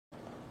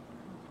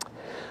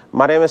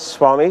My name is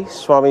Swami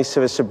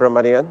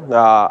Sivasubramanian.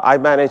 I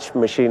manage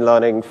machine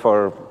learning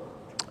for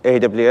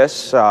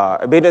AWS.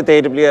 I've been at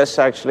AWS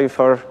actually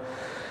for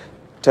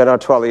 10 or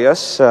 12 years.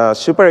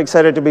 Super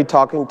excited to be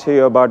talking to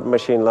you about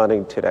machine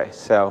learning today.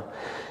 So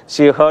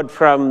you heard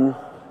from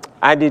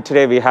Andy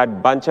today. We had a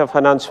bunch of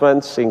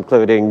announcements,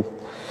 including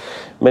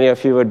many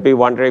of you would be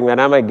wondering,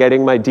 when am I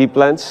getting my deep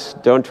lens?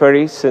 Don't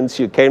worry, since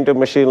you came to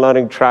machine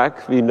learning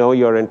track, we know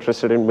you're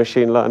interested in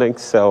machine learning,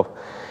 so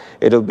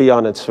it'll be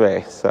on its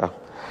way. So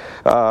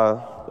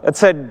that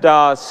said,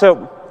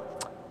 so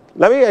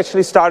let me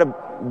actually start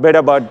a bit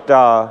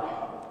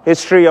about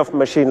history of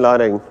machine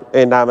learning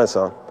in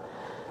Amazon.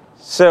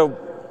 So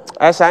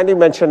as Andy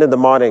mentioned in the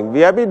morning,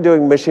 we have been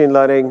doing machine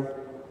learning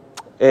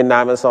in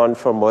Amazon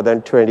for more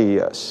than 20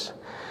 years.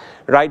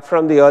 Right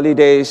from the early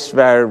days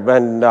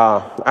when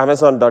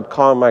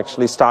Amazon.com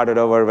actually started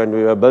over, when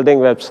we were building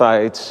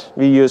websites,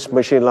 we used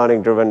machine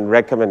learning-driven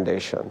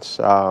recommendations.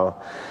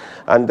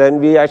 And then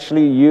we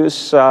actually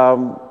use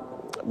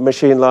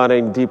machine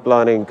learning, deep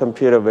learning,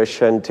 computer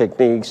vision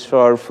techniques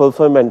for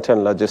fulfillment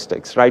and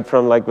logistics. Right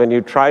from like when you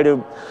try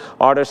to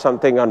order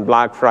something on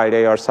Black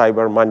Friday or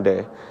Cyber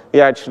Monday, we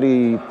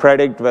actually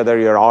predict whether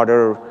your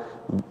order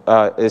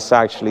is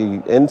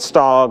actually in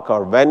stock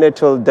or when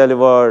it will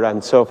deliver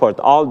and so forth.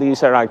 All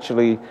these are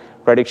actually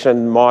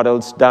prediction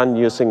models done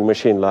using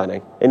machine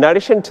learning. In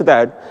addition to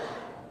that,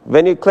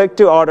 when you click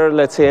to order,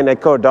 let's say, an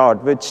Echo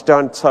Dot, which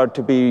turns out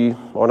to be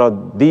one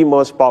of the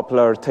most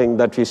popular thing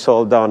that we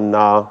sold on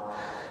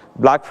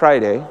Black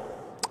Friday,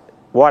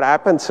 what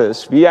happens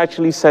is we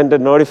actually send a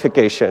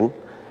notification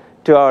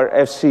to our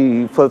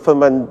FC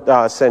fulfillment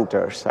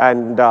centers.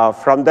 And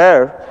from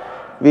there,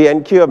 we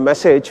enqueue a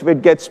message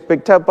which gets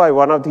picked up by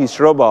one of these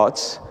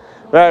robots,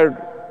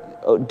 where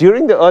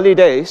during the early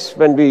days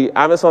when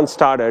Amazon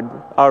started,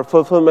 our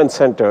fulfillment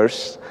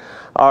centers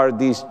are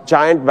these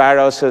giant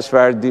warehouses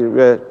where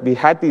we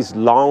had these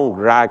long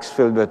racks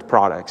filled with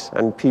products,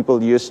 and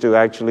people used to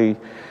actually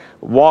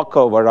walk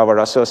over, our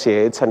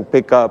associates, and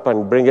pick up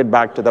and bring it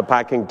back to the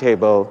packing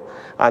table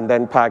and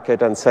then pack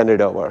it and send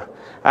it over.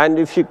 And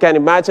if you can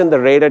imagine the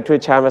rate at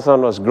which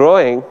Amazon was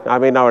growing, I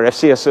mean, our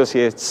FC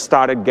associates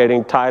started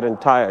getting tired and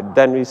tired.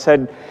 Then we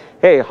said,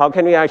 hey, how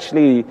can we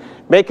actually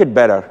make it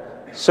better?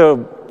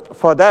 So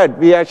for that,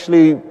 we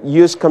actually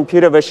use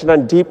computer vision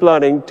and deep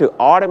learning to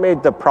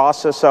automate the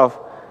process of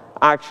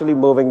actually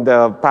moving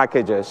the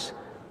packages,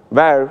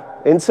 where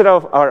instead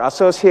of our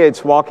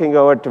associates walking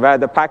over to where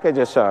the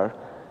packages are,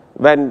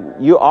 when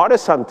you order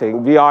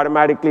something, we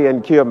automatically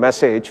enqueue a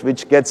message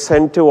which gets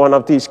sent to one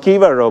of these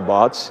Kiva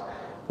robots,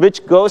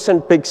 which goes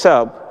and picks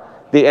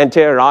up the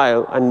entire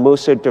aisle and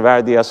moves it to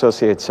where the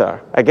associates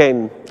are.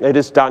 Again, it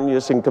is done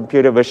using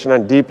computer vision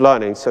and deep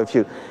learning. So if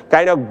you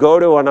kind of go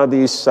to one of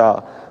these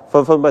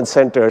fulfillment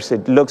centers,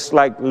 it looks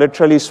like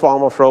literally a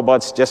swarm of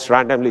robots just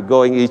randomly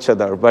going each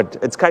other, but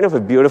it's kind of a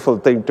beautiful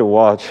thing to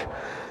watch.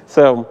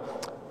 So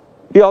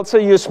we also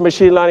use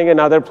machine learning in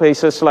other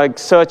places like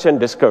search and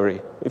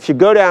discovery. If you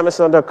go to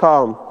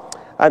Amazon.com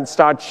and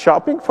start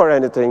shopping for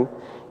anything,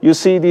 you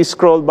see these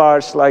scroll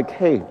bars like,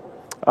 hey,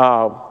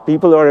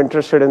 people who are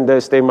interested in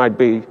this, they might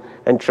be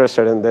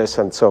interested in this,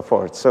 and so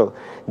forth. So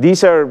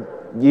these are,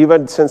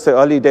 even since the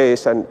early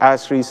days and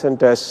as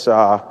recent as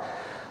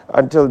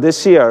until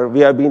this year, we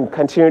have been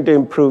continuing to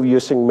improve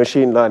using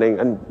machine learning.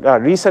 And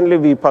recently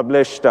we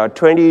published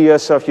 20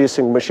 years of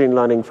using machine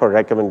learning for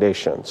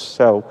recommendations.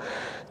 So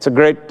it's a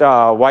great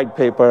white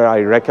paper I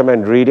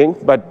recommend reading.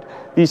 But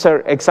these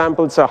are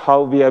examples of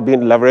how we have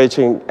been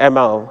leveraging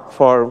ML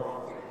for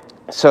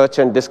search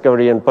and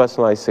discovery and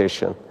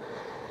personalization.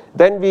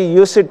 Then we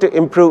use it to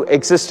improve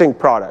existing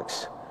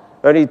products.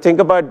 When you think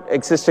about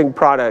existing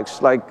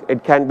products, like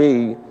it can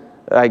be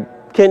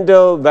like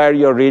Kindle, where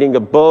you're reading a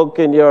book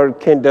in your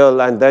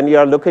Kindle, and then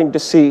you're looking to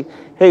see,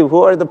 hey,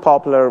 who are the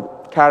popular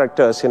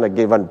characters in a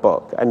given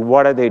book, and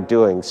what are they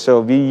doing? So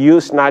we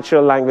use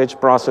natural language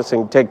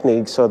processing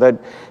techniques so that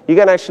you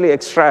can actually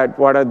extract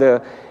what are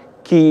the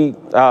key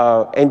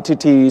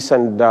entities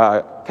and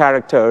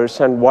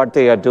characters and what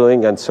they are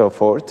doing and so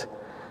forth.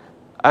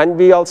 And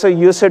we also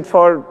use it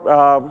for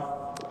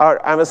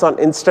our Amazon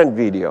Instant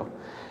Video.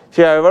 If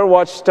you ever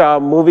watched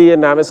a movie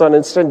in Amazon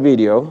Instant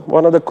Video,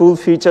 one of the cool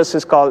features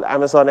is called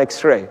Amazon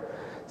X-Ray.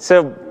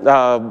 So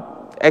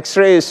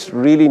X-Ray is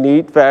really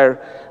neat,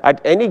 where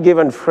at any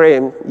given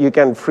frame, you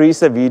can freeze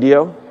the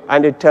video,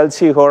 and it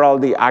tells you who are all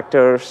the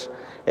actors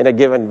in a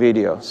given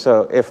video.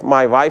 So if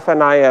my wife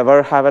and I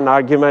ever have an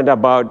argument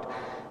about,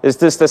 is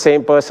this the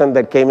same person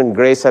that came in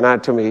Grey's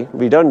Anatomy,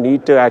 we don't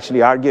need to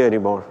actually argue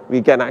anymore.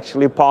 We can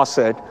actually pause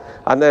it,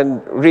 and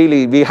then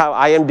really we have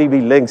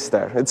IMDb links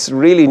there. It's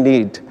really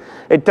neat.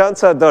 It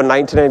turns out, though,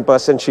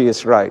 99% she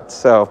is right.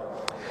 So,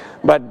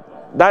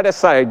 but that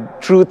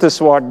aside, truth is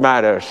what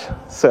matters.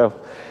 So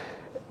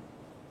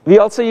we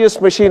also use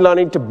machine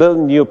learning to build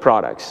new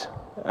products.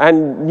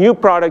 And new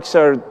products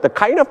are the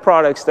kind of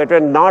products that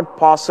are not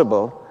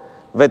possible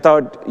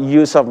without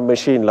use of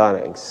machine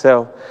learning.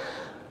 So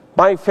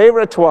my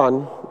favorite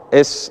one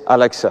is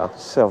Alexa.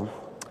 So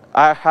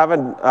I have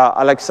an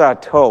Alexa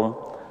at home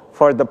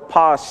for the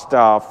past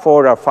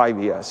 4 or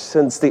 5 years,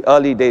 since the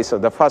early days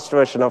of the first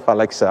version of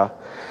Alexa.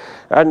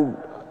 And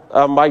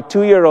my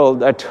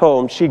 2-year-old at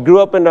home, she grew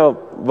up in a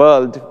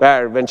world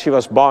where when she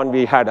was born,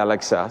 we had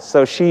Alexa.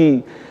 So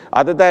she,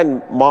 other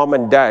than mom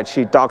and dad,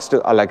 she talks to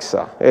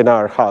Alexa in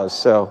our house.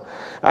 So,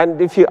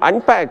 and if you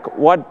unpack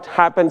what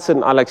happens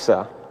in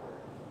Alexa,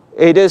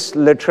 it is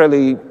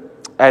literally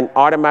an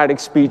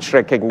automatic speech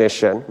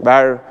recognition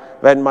where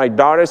when my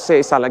daughter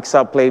says,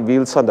 Alexa, play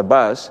Wheels on the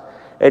Bus,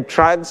 it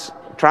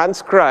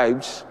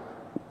transcribes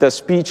the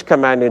speech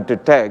command into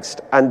text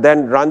and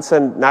then runs a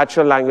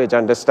natural language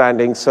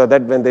understanding so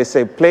that when they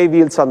say play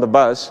Wheels on the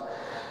Bus,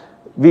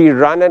 we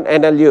run an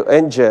NLU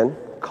engine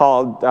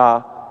called,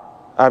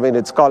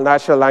 it's called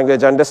natural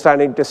language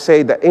understanding to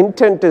say the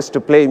intent is to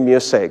play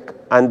music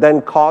and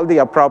then call the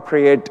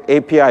appropriate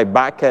API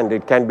backend.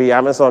 It can be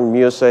Amazon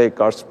Music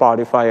or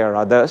Spotify or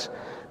others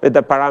with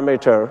the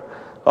parameter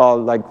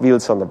like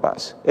Wheels on the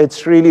Bus.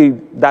 It's really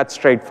that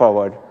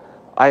straightforward.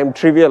 I am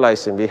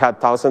trivializing. We had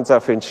thousands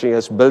of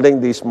engineers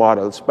building these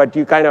models, but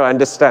you kind of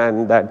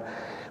understand that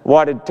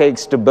what it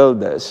takes to build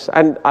this.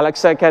 And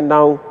Alexa can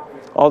now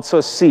also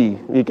see.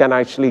 We can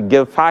actually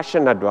give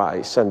fashion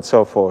advice and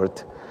so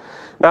forth.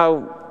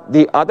 Now,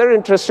 the other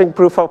interesting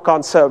proof of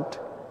concept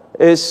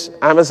is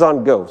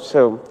Amazon Go.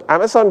 So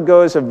Amazon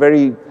Go is a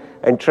very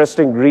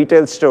interesting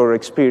retail store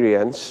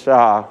experience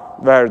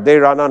where they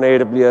run on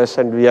AWS,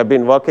 and we have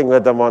been working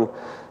with them on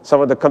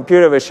some of the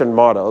computer vision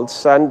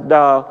models. And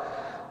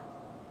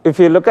if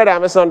you look at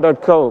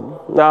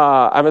Amazon.com,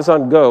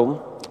 Amazon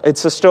Go,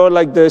 it's a store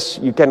like this.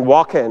 You can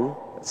walk in,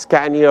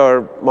 scan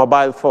your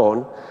mobile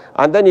phone,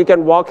 and then you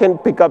can walk in,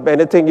 pick up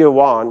anything you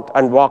want,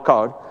 and walk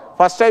out.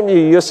 First time you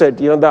use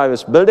it, even though I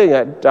was building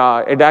it,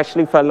 it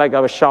actually felt like I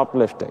was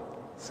shoplifting.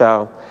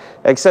 So,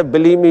 except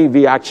believe me,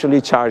 we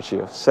actually charge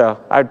you.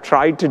 So I've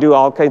tried to do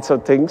all kinds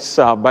of things,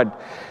 but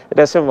it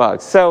doesn't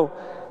work. So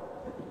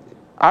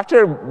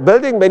after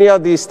building many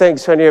of these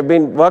things, when you've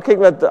been working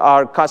with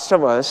our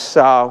customers,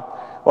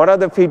 one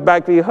of the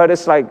feedback we heard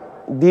is like,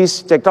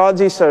 these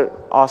technologies are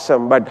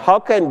awesome, but how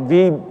can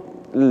we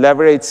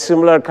leverage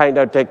similar kind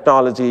of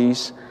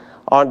technologies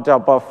on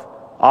top of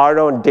our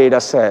own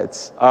data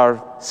sets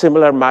or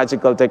similar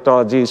magical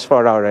technologies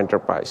for our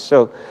enterprise?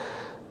 So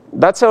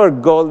that's our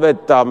goal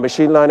with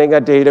machine learning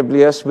at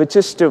AWS, which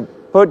is to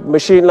put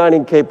machine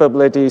learning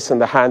capabilities in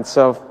the hands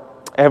of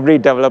every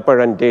developer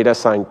and data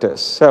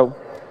scientist. So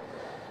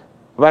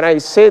when I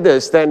say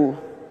this, then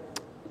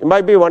you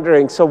might be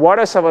wondering, so what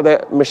are some of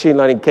the machine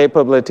learning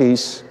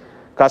capabilities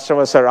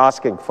customers are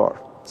asking for?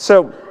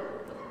 So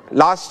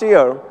last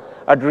year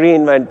at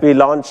re:Invent, we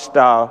launched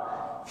a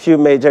few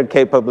major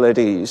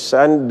capabilities,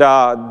 and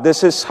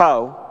this is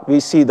how we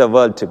see the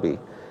world to be.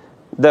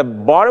 The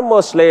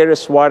bottommost layer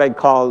is what I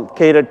call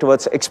catered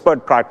towards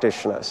expert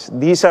practitioners.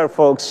 These are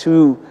folks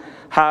who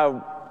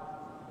have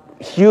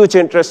huge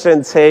interest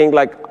in saying,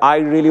 like, I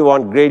really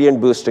want gradient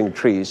boosting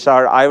trees,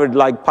 or I would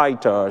like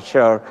PyTorch,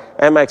 or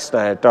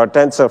MXNet, or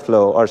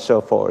TensorFlow, or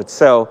so forth.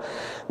 So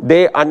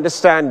they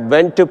understand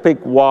when to pick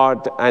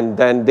what, and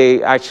then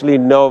they actually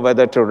know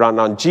whether to run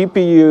on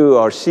GPU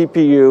or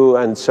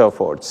CPU, and so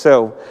forth.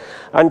 So,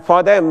 and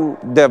for them,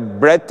 the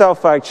breadth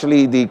of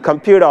actually the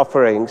compute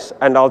offerings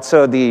and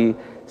also the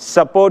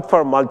support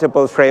for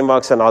multiple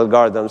frameworks and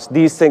algorithms,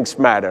 these things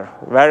matter.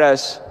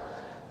 Whereas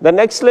the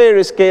next layer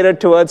is catered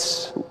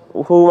towards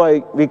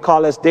who we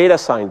call as data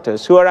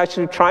scientists, who are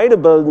actually trying to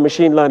build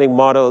machine learning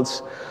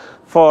models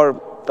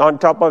on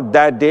top of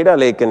that data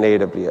lake in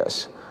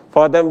AWS.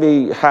 For them,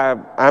 we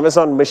have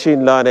Amazon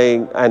Machine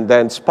Learning, and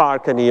then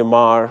Spark and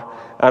EMR,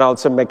 and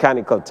also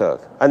Mechanical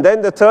Turk. And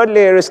then the third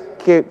layer is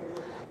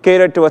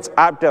catered towards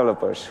app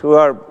developers who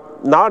are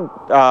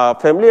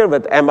not familiar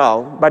with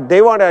ML, but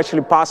they want to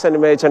actually parse an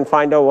image and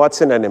find out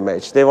what's in an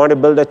image. They want to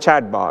build a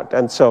chatbot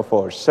and so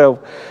forth.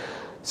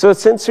 So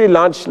since we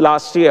launched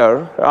last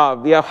year,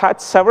 we have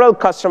had several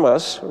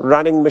customers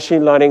running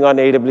machine learning on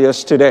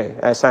AWS today,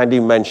 as Andy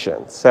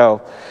mentioned. So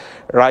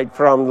right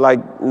from like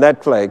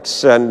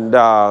Netflix and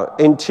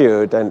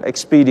Intuit and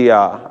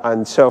Expedia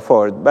and so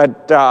forth.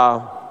 But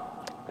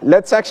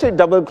let's actually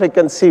double click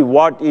and see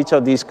what each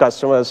of these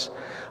customers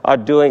are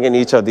doing in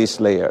each of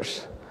these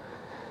layers.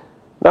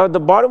 Now,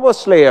 the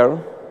bottommost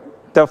layer,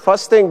 the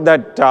first thing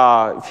that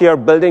if you're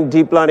building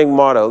deep learning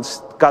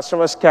models,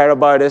 customers care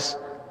about is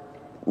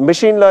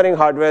machine learning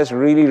hardware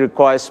really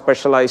requires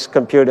specialized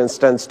compute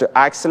instance to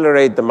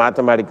accelerate the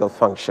mathematical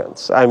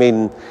functions. I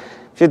mean,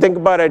 if you think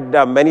about it,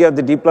 many of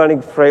the deep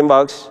learning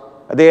frameworks,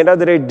 at the end of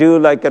the day, do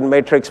like a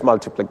matrix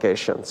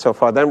multiplication. So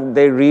for them,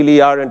 they really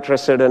are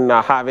interested in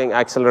having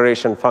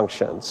acceleration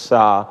functions.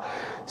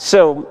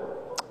 So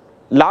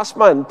last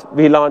month,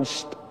 we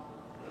launched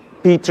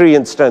P3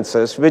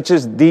 instances, which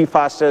is the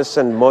fastest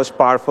and most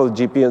powerful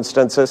GPU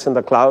instances in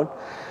the cloud,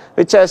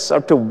 which has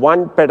up to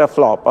 1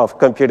 petaflop of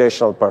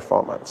computational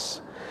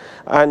performance.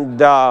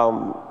 And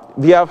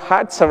we have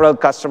had several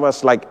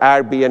customers like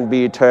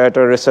Airbnb,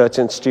 Toyota Research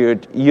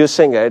Institute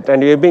using it,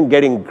 and we've been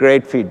getting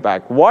great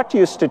feedback. What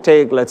used to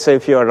take, let's say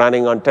if you're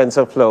running on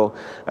TensorFlow,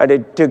 and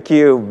it took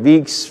you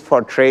weeks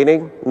for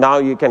training, now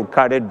you can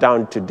cut it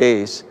down to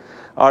days.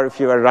 Or if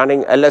you were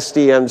running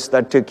LSTMs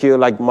that took you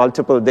like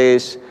multiple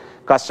days,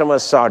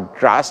 customers saw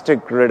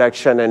drastic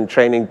reduction in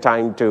training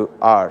time to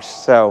hours.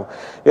 So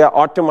we have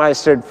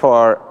optimized it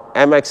for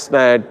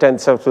MXNet,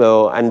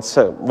 TensorFlow, and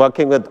so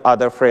working with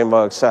other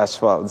frameworks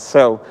as well.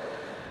 So,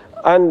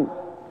 and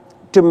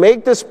to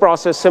make this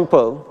process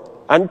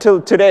simple,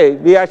 until today,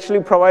 we actually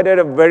provided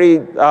a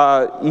very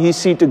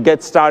easy to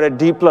get started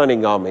deep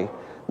learning army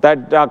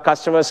that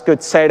customers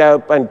could set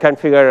up and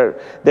configure.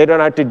 They don't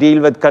have to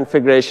deal with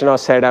configuration or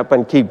setup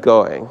and keep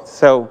going.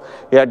 So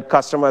we had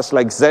customers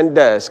like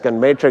Zendesk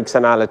and Matrix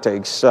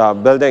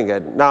Analytics building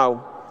it. Now,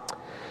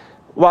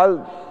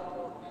 while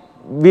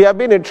we have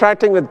been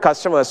interacting with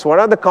customers, one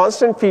of the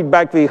constant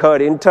feedback we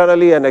heard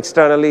internally and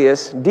externally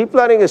is deep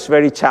learning is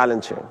very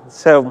challenging.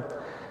 So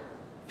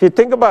if you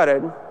think about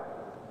it,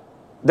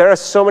 there are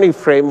so many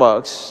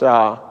frameworks,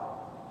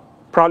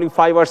 probably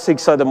 5 or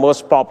 6 are the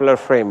most popular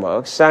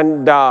frameworks,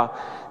 and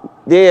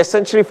they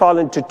essentially fall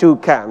into 2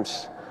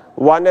 camps.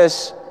 One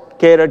is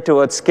catered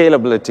towards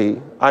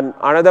scalability, and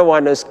another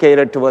one is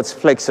catered towards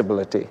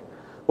flexibility.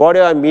 What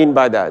do I mean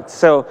by that?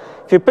 So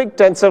if you pick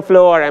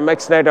TensorFlow or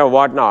MXNet or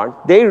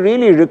whatnot, they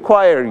really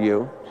require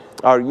you,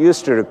 or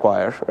used to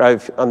require,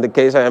 right, on the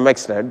case of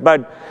MXNet,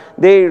 but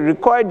they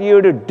required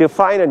you to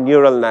define a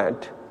neural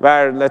net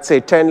where, let's say,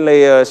 10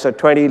 layers or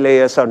 20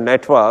 layers of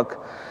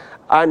network,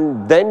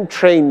 and then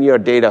train your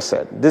data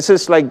set. This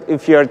is like,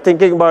 if you're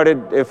thinking about it,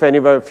 if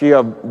you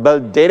have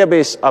built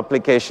database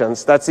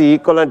applications, that's the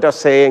equivalent of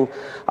saying,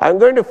 I'm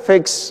going to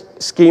fix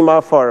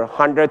schema for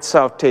hundreds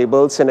of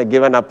tables in a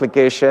given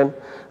application,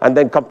 and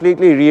then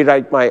completely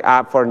rewrite my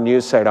app for a new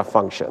set of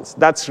functions.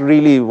 That's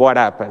really what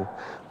happened.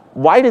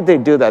 Why did they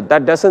do that?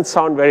 That doesn't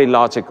sound very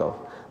logical.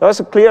 There was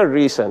a clear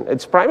reason.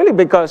 It's primarily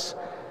because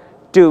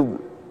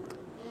to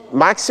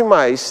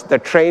maximize the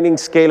training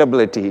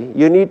scalability,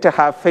 you need to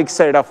have fixed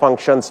set of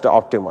functions to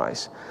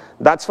optimize.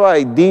 That's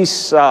why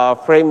these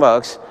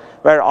frameworks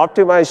were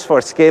optimized for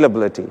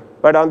scalability.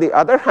 But on the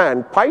other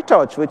hand,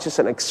 PyTorch, which is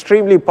an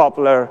extremely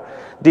popular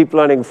deep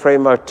learning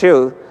framework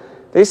too,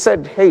 they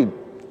said, hey,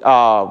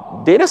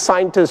 data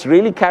scientists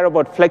really care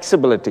about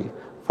flexibility.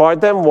 For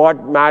them,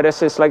 what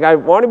matters is, like, I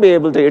want to be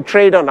able to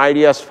iterate on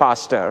ideas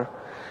faster.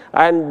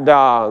 And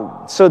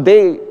so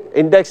they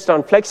indexed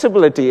on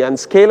flexibility, and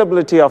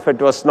scalability of it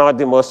was not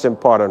the most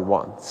important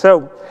one.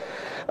 So,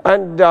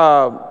 and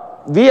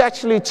we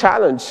actually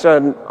challenged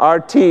our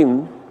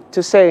team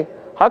to say,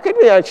 how can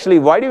we actually,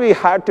 why do we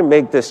have to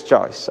make this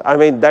choice? I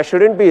mean, there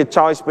shouldn't be a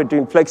choice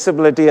between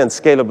flexibility and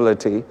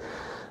scalability.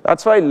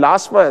 That's why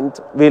last month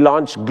we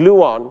launched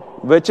Gluon,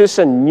 which is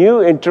a new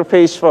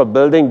interface for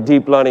building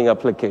deep learning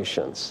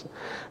applications,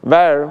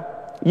 where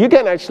you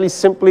can actually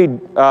simply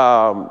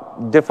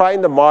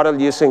define the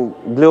model using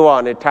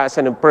Gluon. It has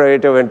an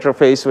imperative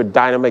interface with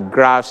dynamic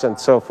graphs and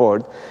so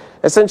forth.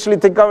 Essentially,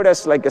 think of it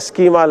as like a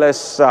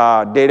schema-less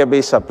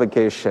database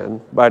application,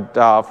 but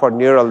for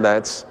neural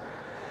nets.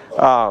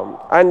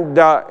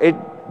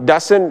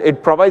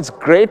 It provides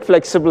great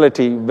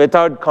flexibility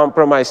without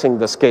compromising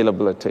the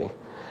scalability.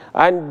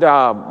 And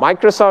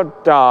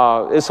Microsoft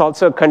is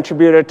also a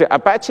contributor to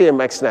Apache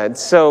MXNet.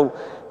 So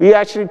we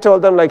actually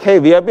told them, like, hey,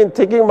 we have been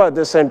thinking about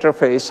this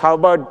interface. How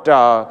about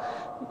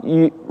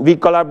we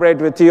collaborate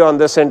with you on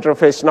this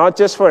interface, not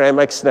just for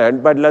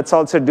MXNet, but let's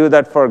also do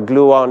that for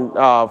Gluon,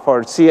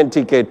 for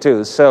CNTK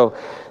too. So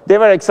they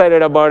were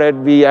excited about it.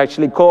 We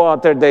actually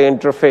co-authored the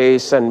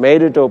interface and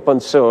made it open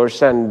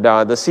source, and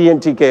the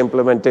CNTK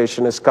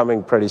implementation is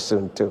coming pretty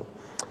soon too.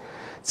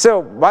 So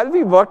while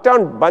we worked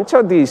on a bunch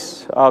of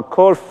these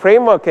core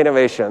framework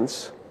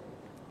innovations,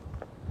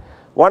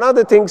 one of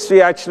the things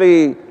we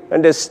actually,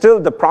 and is still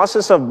the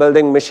process of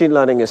building machine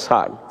learning is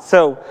hard.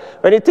 So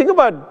when you think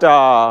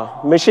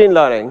about machine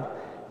learning,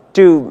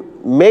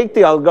 to make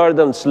the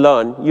algorithms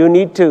learn, you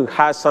need to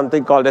have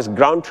something called as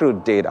ground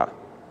truth data.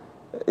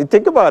 You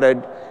think about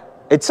it,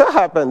 it so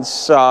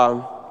happens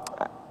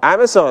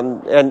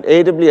Amazon and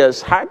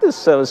AWS had this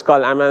service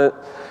called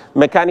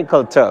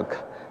Mechanical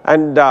Turk.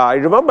 And I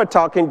remember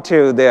talking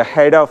to the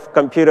head of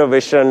computer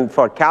vision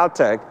for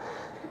Caltech.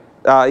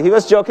 He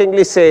was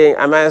jokingly saying,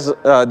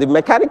 the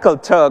Mechanical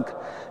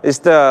Turk is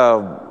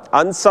the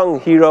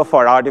unsung hero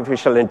for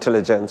artificial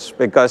intelligence,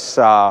 because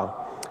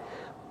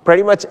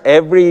pretty much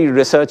every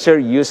researcher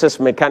uses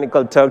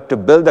Mechanical Turk to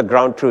build a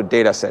ground truth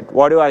data set.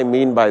 What do I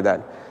mean by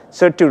that?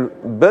 So to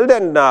build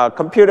a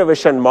computer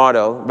vision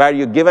model where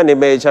you give an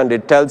image and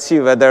it tells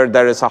you whether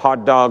there is a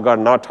hot dog or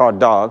not hot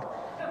dog,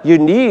 you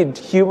need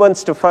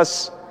humans to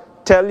first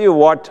tell you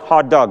what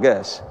hot dog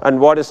is and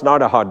what is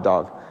not a hot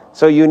dog.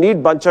 So you need a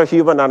bunch of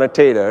human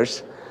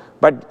annotators,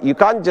 but you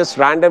can't just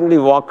randomly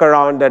walk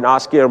around and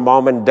ask your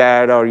mom and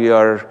dad or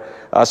your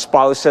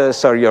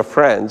spouses or your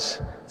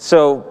friends.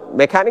 So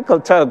Mechanical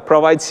Turk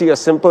provides you a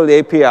simple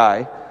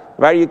API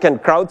where you can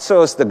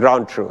crowdsource the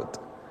ground truth.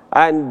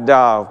 And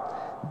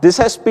this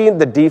has been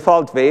the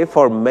default way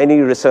for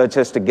many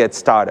researchers to get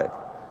started.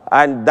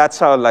 And that's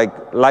how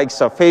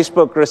likes of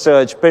Facebook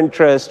research,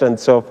 Pinterest, and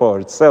so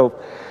forth. So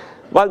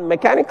while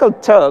Mechanical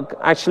Turk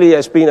actually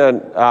has been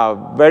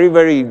a very,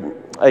 very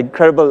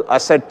incredible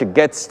asset to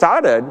get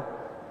started,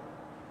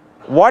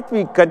 what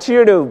we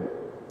continue to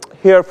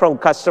hear from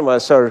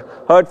customers or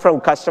heard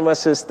from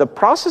customers is the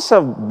process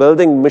of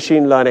building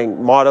machine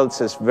learning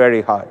models is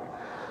very hard.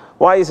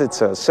 Why is it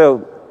so?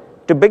 So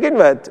to begin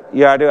with,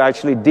 you have to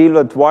actually deal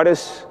with what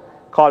is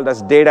called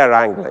as data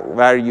wrangling,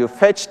 where you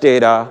fetch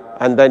data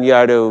and then you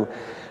have to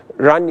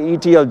run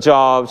ETL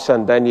jobs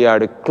and then you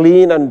have to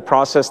clean and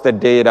process the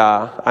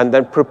data and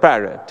then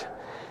prepare it.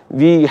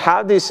 We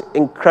have these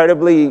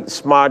incredibly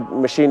smart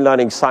machine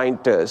learning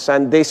scientists,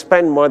 and they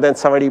spend more than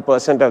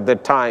 70% of their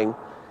time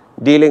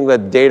dealing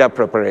with data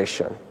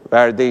preparation,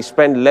 where they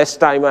spend less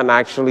time on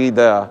actually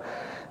the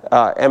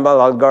ML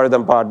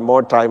algorithm part,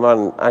 more time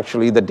on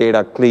actually the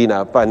data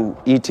cleanup and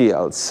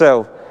ETL.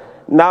 So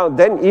now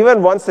then,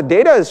 even once the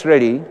data is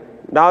ready,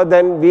 now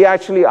then we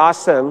actually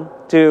ask them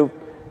to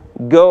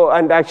go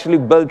and actually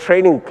build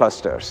training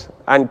clusters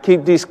and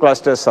keep these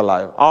clusters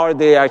alive. Or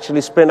they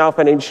actually spin off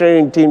an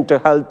engineering team to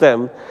help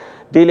them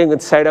dealing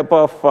with setup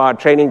of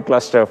training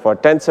cluster for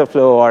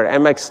TensorFlow or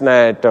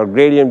MXNet or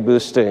gradient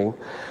boosting.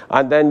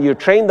 And then you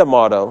train the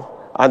model,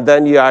 and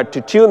then you have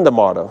to tune the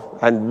model.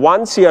 And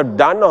once you have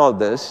done all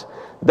this,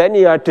 then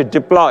you have to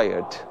deploy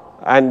it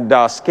and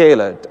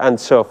scale it and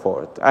so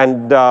forth.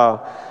 And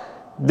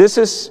this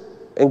is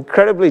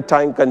incredibly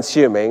time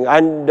consuming.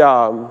 And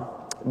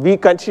we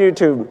continue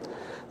to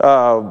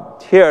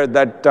hear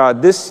that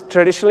this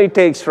traditionally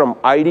takes from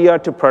idea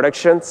to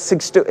production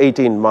 6 to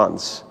 18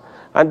 months.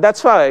 And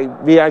that's why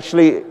we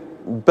actually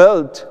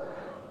built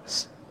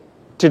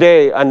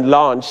today and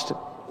launched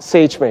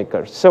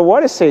SageMaker. So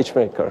what is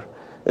SageMaker?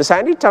 As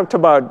Andy talked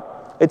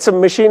about, it's a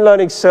machine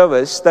learning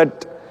service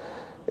that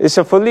is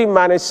a fully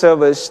managed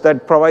service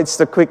that provides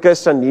the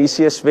quickest and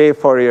easiest way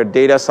for your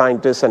data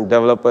scientists and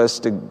developers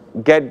to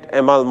get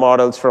ML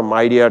models from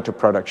idea to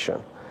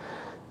production.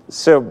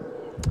 So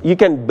you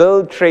can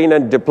build, train,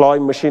 and deploy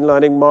machine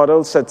learning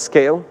models at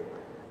scale.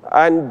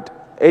 And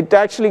it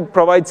actually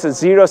provides a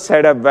zero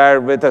setup where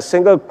with a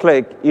single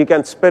click, you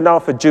can spin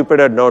off a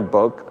Jupyter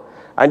notebook,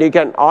 and you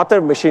can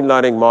author machine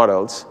learning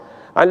models.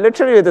 And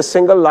literally with a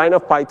single line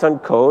of Python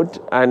code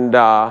and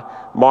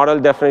model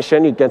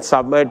definition, you can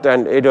submit,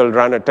 and it will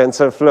run a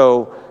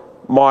TensorFlow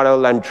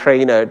model and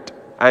train it,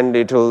 and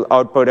it will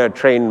output a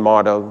trained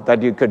model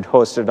that you could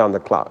host it on the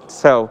cloud.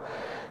 So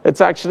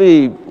it's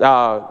actually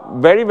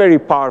very, very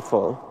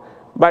powerful.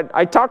 But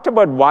I talked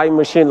about why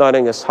machine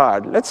learning is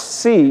hard. Let's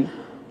see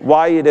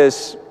why it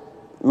is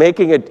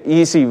making it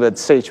easy with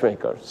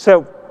SageMaker.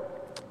 So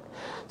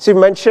you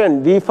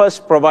mentioned we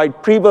first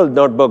provide pre-built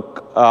notebook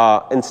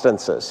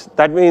instances.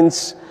 That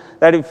means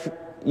that if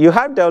you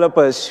have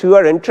developers who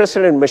are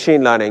interested in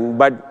machine learning,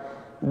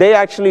 but they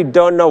actually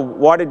don't know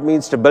what it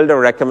means to build a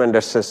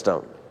recommender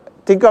system.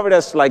 Think of it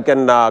as like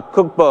a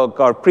cookbook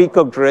or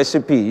pre-cooked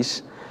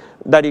recipes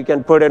that you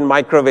can put in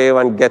microwave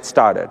and get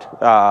started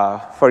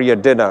for your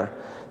dinner.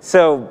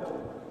 So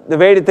the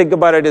way to think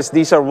about it is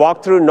these are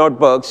walkthrough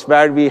notebooks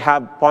where we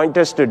have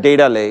pointers to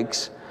data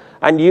lakes,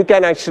 and you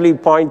can actually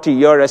point to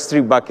your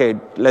S3 bucket,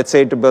 let's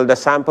say, to build a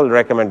sample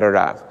recommender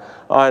app.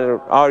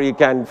 Or you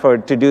can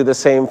to do the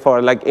same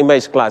for like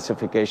image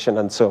classification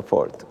and so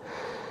forth.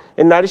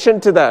 In addition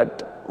to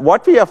that,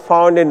 what we have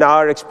found in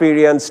our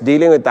experience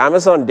dealing with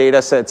Amazon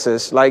data sets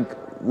is like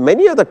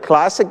many of the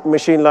classic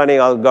machine learning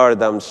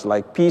algorithms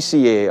like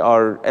PCA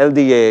or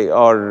LDA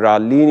or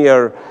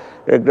linear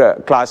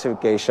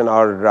classification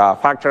or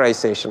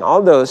factorization,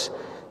 all those,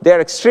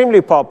 they're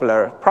extremely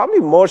popular, probably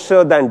more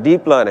so than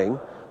deep learning,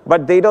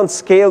 but they don't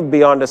scale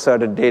beyond a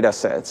certain data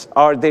sets,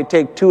 or they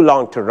take too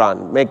long to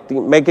run,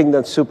 making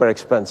them super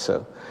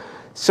expensive.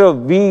 So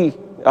we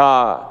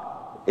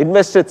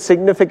invested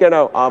significant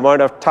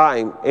amount of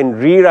time in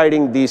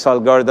rewriting these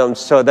algorithms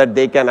so that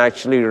they can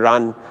actually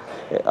run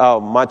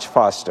much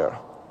faster.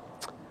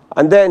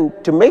 And then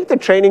to make the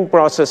training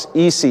process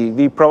easy,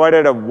 we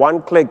provided a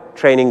one-click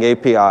training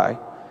API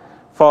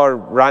for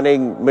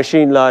running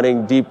machine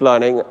learning, deep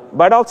learning,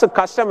 but also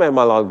custom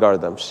ML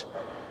algorithms.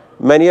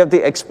 Many of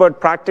the expert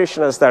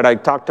practitioners that I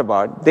talked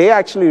about, they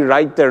actually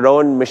write their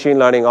own machine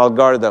learning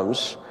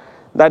algorithms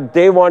that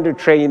they want to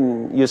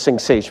train using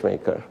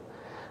SageMaker.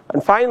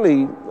 And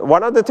finally,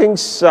 one of the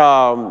things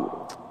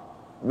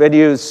when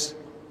you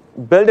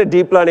build a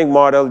deep learning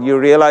model, you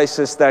realize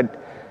is that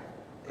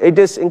it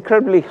is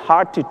incredibly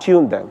hard to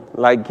tune them.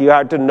 Like you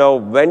have to know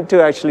when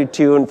to actually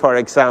tune, for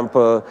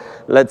example,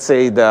 let's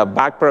say the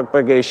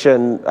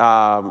backpropagation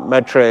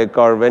metric,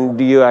 or when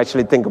do you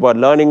actually think about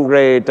learning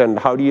rate, and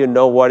how do you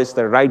know what is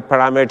the right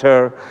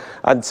parameter,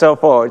 and so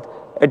forth.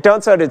 It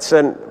turns out it's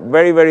a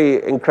very,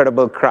 very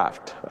incredible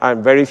craft,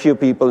 and very few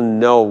people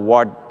know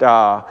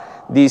what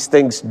these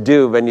things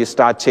do when you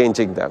start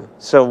changing them.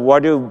 So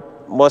what do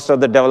most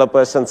of the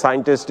developers and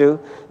scientists do?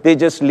 They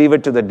just leave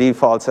it to the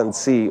defaults and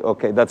see,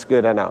 okay, that's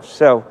good enough.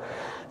 So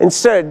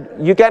Instead,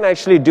 you can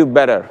actually do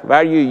better,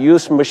 where you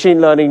use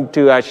machine learning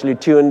to actually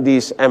tune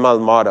these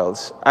ML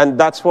models. And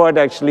that's what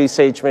actually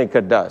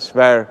SageMaker does,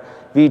 where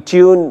we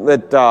tune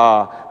with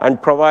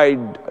and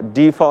provide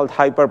default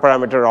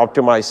hyperparameter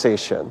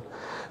optimization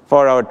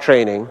for our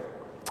training.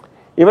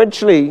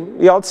 Eventually,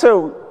 we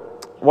also,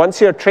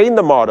 once you train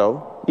the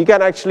model,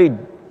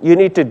 you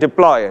need to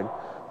deploy it.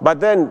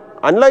 But then,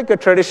 unlike a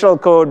traditional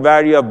code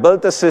where you have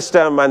built a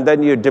system and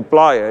then you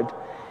deploy it,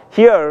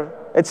 here,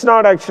 it's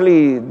not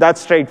actually that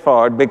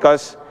straightforward,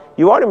 because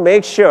you want to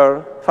make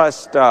sure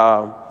first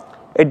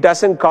it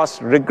doesn't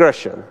cause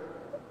regression,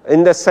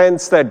 in the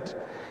sense that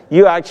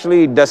you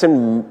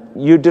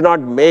do not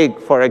make,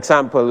 for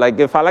example, like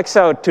if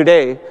Alexa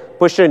today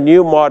pushed a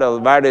new model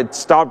where it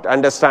stopped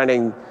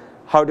understanding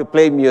how to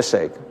play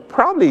music,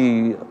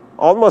 probably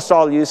almost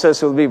all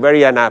users will be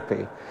very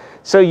unhappy.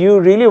 So you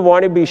really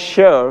want to be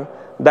sure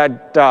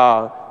that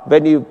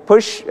when you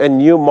push a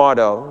new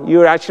model,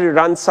 you actually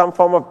run some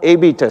form of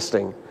A/B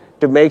testing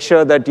to make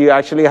sure that you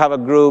actually have a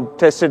group,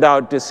 test it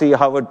out to see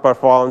how it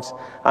performs,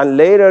 and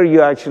later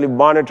you actually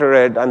monitor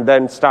it and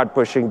then start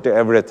pushing to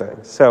everything.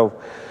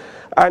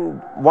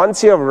 And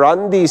once you have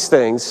run these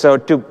things, so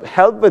to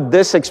help with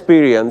this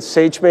experience,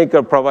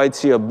 SageMaker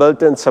provides you a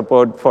built-in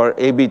support for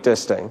A/B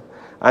testing.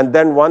 And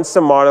then once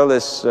the model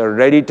is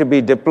ready to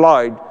be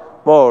deployed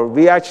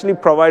we actually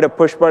provide a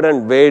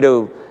push-button way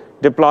to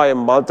deploy a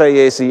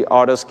multi-AZ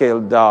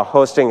auto-scaled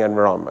hosting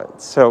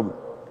environment. So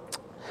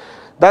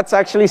that's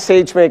actually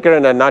SageMaker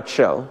in a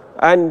nutshell.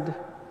 And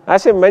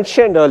as I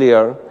mentioned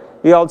earlier,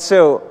 we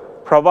also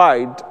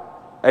provide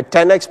a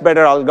 10x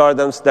better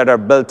algorithms that are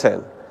built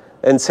in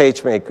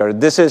SageMaker.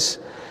 This is,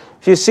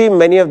 if you see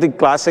many of the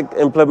classic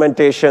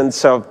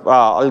implementations of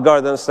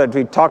algorithms that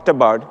we talked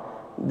about,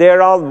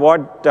 they're all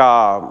what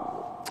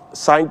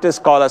scientists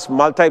call as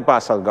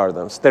multi-pass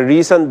algorithms. The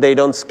reason they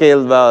don't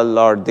scale well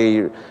or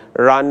they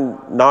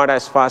run not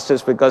as fast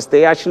is because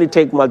they actually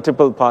take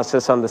multiple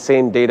passes on the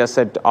same data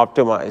set to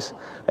optimize.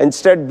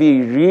 Instead,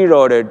 we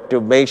rewrote it to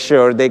make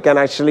sure they can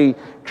actually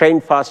train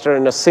faster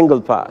in a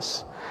single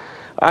pass.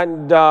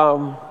 And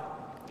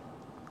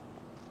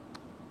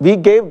we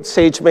gave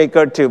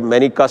SageMaker to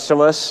many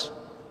customers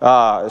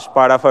as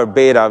part of our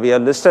beta. We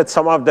have listed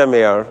some of them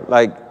here,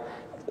 like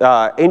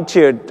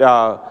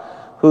Intuit,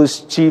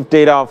 whose chief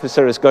data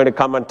officer is going to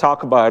come and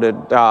talk about it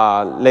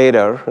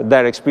later,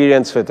 their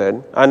experience with it.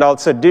 And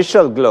also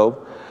Digital Globe,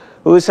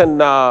 who's an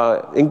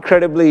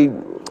incredibly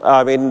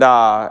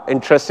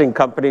interesting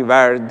company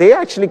where they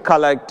actually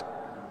collect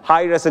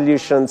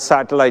high-resolution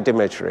satellite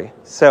imagery.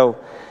 So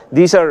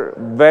these are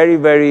very,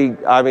 very,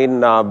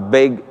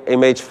 big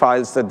image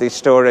files that they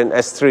store in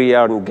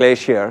S3 on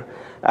Glacier.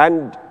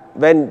 And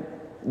when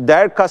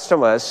their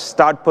customers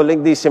start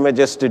pulling these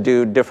images to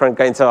do different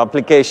kinds of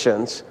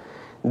applications,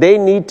 they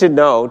need to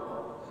know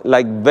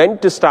when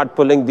to start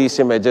pulling these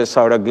images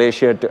out of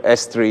Glacier to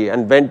S3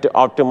 and when to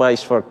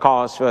optimize for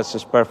cost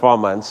versus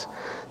performance.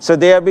 So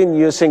they have been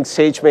using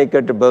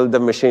SageMaker to build the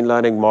machine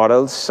learning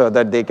models so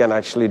that they can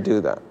actually do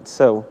that.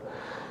 So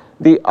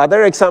the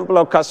other example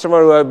of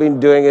customer who have been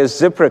doing is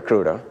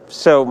ZipRecruiter.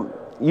 So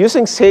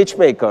using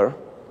SageMaker,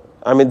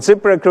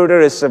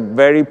 ZipRecruiter is a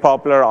very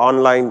popular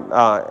online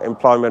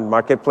employment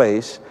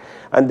marketplace.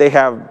 And they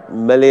have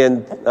more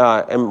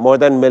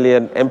than 1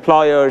 million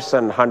employers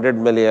and 100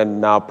 million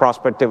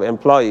prospective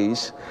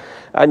employees.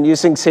 And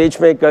using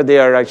SageMaker, they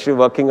are actually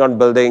working on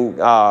building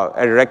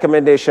a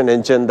recommendation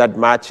engine that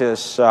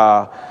matches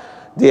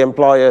the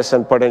employers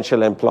and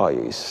potential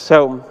employees.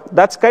 So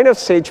that's kind of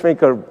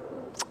SageMaker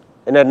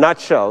in a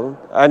nutshell.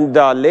 And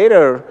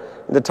later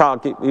in the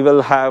talk, we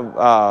will have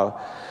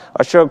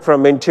Ashok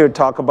from Intuit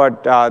talk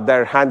about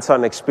their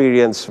hands-on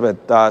experience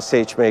with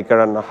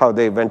SageMaker and how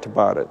they went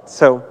about it.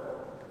 So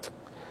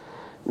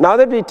now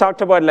that we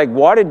talked about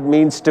what it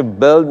means to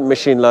build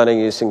machine learning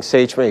using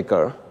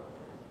SageMaker,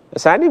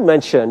 as Andy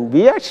mentioned,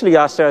 we actually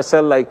asked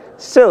ourselves,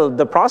 still,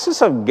 the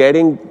process of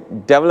getting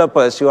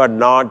developers who are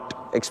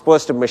not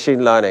exposed to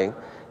machine learning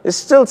is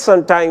still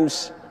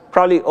sometimes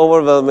probably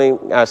overwhelming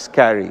as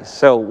scary.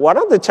 So one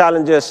of the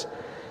challenges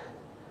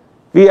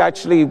we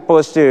actually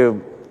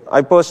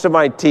I posed to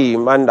my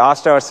team and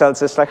asked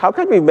ourselves is how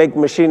can we make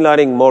machine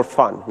learning more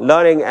fun?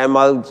 Learning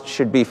ML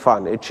should be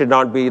fun. It should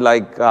not be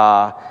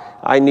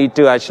I need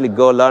to actually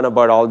go learn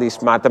about all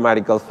these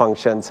mathematical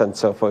functions and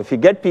so forth. If you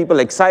get people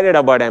excited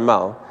about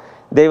ML,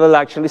 they will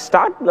actually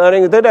start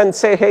learning with it and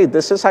say, hey,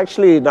 this is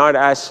actually not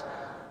as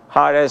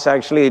hard as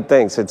actually it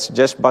thinks. It's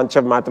just a bunch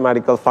of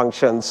mathematical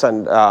functions,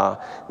 and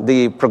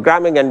the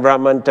programming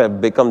environment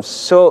becomes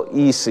so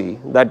easy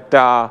that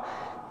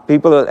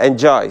people will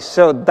enjoy.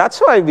 So that's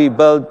why we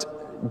built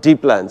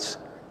DeepLens.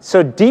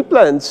 So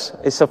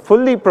DeepLens is a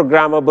fully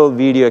programmable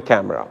video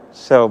camera.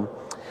 So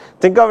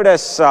think of it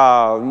as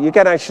you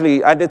can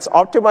actually, and it's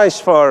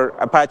optimized for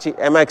Apache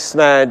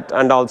MXNet,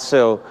 and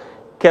also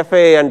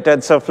Caffe and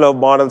TensorFlow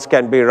models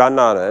can be run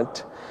on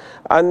it.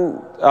 And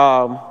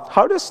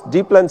how does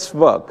DeepLens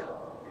work?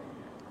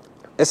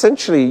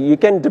 Essentially, you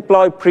can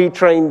deploy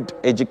pre-trained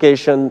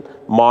education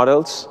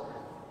models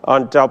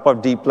on top of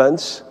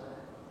DeepLens.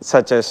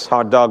 such as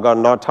hot dog or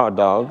not hot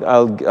dog.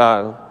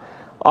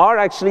 Or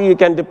actually, you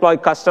can deploy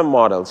custom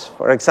models.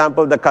 For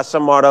example, the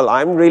custom model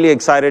I'm really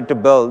excited to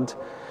build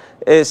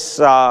is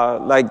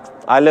like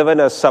I live in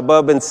a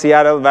suburb in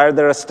Seattle where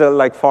there are still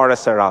like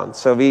forests around.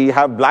 So we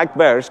have black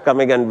bears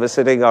coming and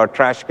visiting our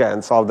trash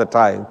cans all the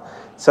time.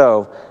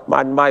 So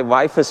my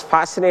wife is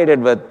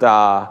fascinated with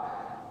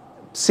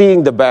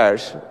seeing the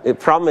bears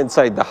from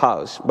inside the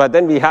house. But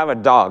then we have a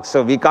dog,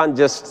 so we can't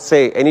just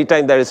say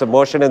anytime there is a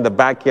motion in the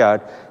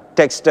backyard,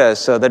 text us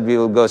so that we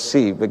will go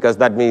see, because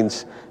that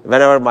means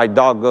whenever my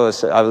dog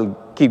goes, I will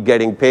keep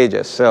getting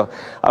pages. So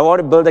I want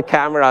to build a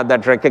camera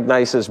that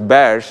recognizes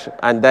bears,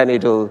 and then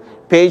it will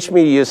page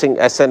me using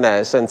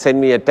SNS and send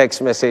me a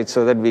text message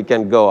so that we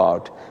can go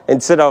out.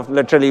 Instead of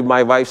literally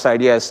my wife's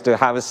idea is to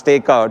have a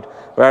stakeout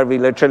where we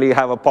literally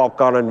have a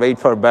popcorn and wait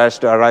for bears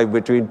to arrive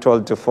between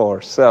 12 to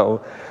 4.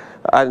 So,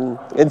 and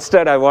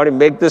instead I want to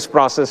make this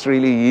process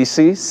really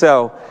easy.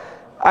 So,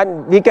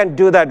 and we can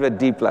do that with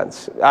deep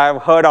lens.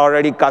 I've heard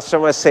already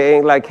customers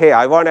saying like, hey,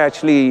 I want to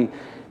actually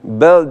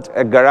build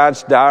a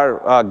garage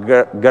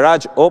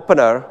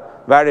opener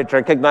where it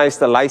recognizes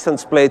the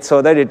license plate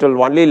so that it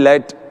will only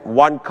let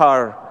one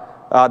car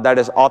that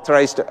is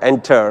authorized to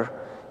enter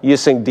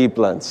using deep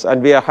lens.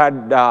 And we have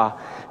had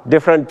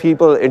different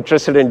people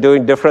interested in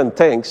doing different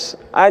things.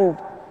 And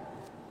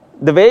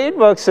the way it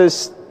works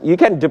is you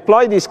can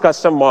deploy these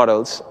custom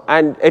models,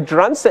 and it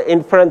runs the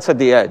inference at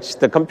the edge.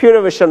 The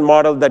computer vision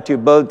model that you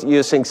built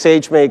using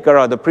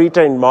SageMaker or the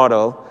pre-trained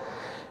model,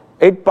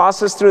 it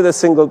passes through the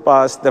single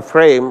pass, the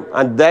frame,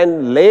 and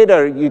then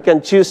later you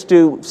can choose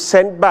to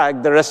send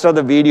back the rest of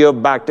the video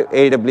back to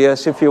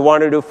AWS if you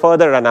want to do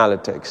further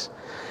analytics.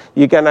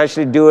 You can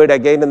actually do it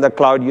again in the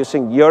cloud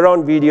using your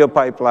own video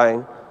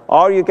pipeline,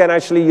 or you can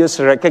actually use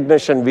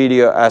recognition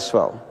video as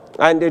well.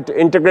 And it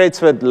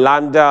integrates with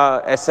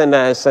Lambda,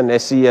 SNS,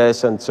 and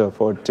SES, and so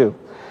forth, too.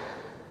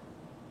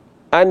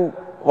 And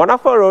one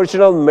of our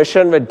original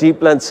mission with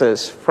Deep Lens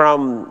is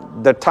from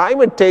the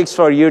time it takes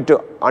for you to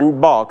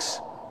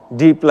unbox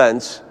Deep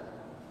Lens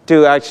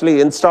to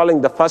actually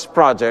installing the first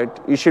project,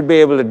 you should be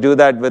able to do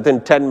that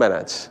within 10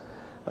 minutes.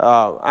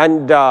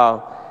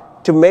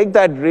 To make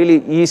that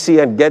really easy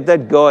and get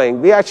that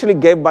going, we actually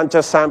gave a bunch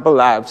of sample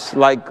apps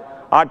like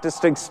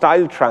artistic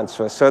style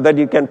transfer so that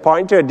you can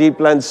point your deep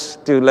lens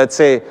to, let's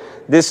say,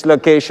 this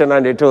location,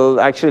 and it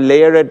will actually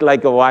layer it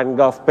like a Van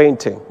Gogh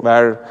painting,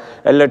 where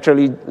it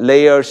literally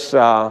layers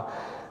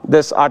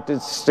this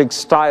artistic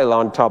style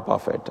on top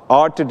of it,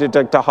 or to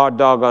detect a hot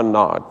dog or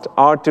not,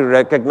 or to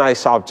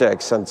recognize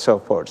objects and so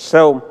forth.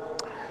 So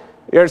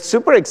we're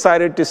super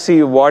excited to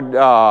see what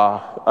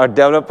our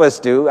developers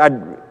do.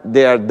 And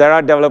there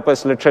are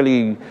developers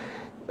literally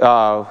who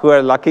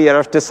are lucky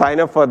enough to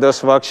sign up for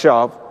this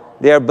workshop.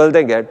 They are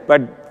building it,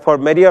 but for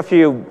many of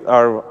you,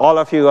 or all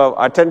of you who have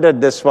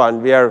attended this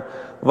one, we are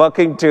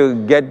working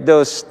to get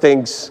those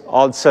things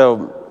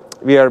also.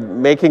 We are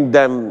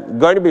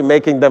going to be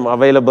making them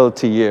available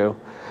to you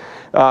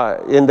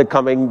in the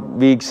coming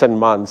weeks and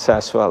months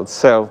as well.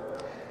 So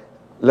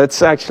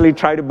let's actually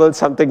try to build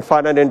something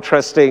fun and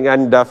interesting,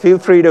 and feel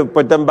free to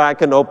put them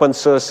back in open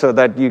source so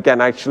that you can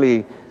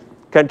actually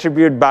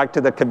contribute back to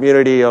the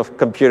community of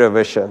computer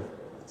vision.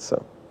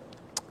 So.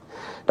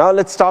 Now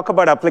let's talk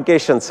about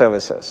application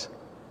services.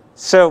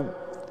 So,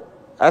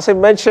 as I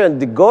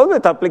mentioned, the goal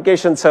with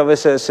application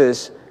services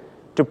is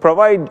to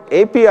provide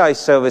API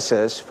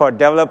services for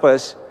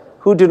developers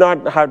who do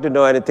not have to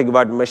know anything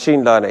about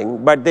machine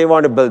learning, but they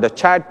want to build a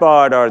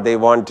chatbot, or they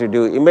want to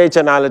do image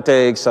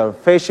analytics or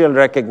facial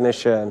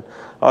recognition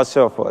or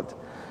so forth.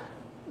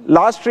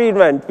 Last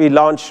re:Invent, we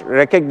launched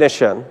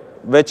Rekognition,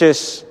 which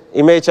is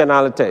image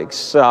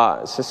analytics.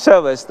 It's a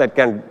service that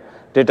can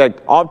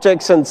detect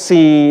objects on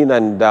scene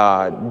and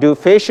do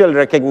facial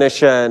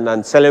recognition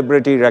and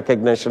celebrity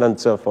recognition and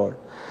so forth.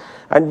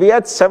 And we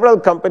had several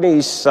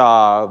companies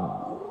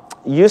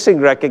using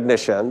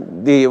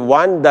Rekognition. The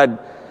one that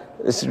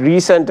is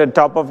recent and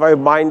top of my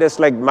mind is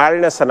like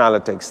Marinus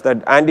Analytics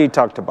that Andy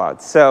talked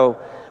about. So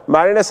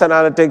Marinus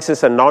Analytics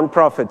is a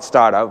nonprofit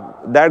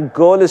startup. Their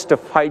goal is to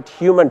fight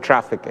human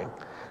trafficking.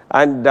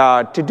 And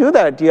to do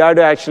that, you have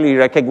to actually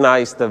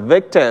recognize the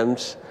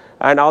victims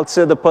and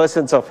also the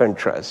persons of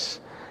interest,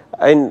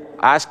 and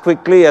as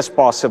quickly as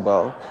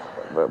possible,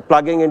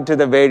 plugging into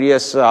the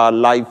various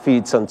live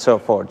feeds and so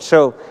forth.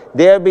 So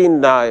they have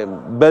been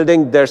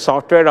building their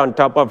software on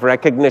top of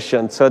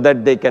Rekognition so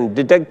that they can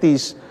detect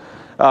these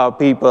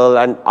people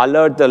and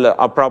alert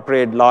the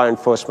appropriate law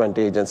enforcement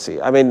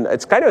agency. I mean,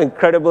 it's kind of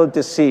incredible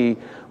to see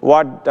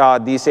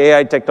what these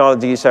AI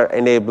technologies are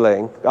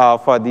enabling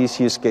for these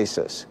use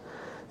cases.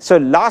 So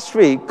last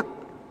week,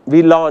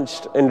 we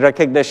launched in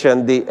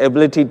Rekognition the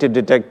ability to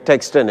detect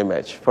text and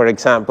image. For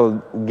example,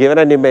 given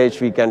an image,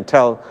 we can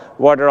tell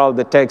what are all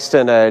the text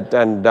in it,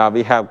 and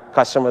we have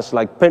customers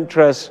like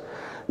Pinterest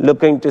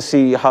looking to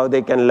see how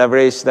they can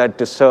leverage that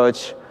to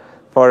search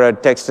for a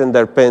text in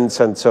their pins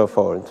and so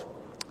forth.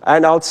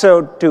 And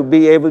also to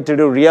be able to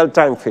do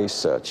real-time face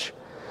search.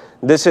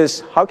 This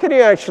is, how can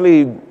you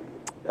actually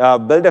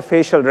build a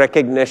facial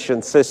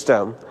recognition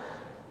system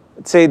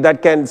say,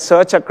 that can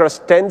search across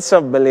tens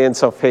of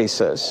millions of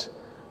faces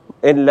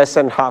in less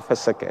than half a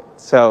second.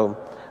 So,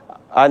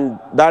 and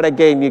that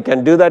again, you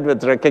can do that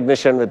with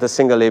recognition with a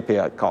single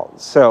API call.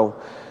 So,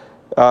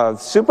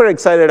 super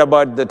excited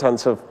about the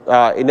tons of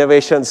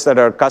innovations that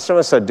our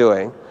customers are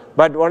doing.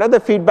 But one of the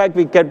feedback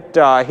we kept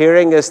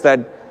hearing is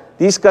that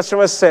these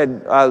customers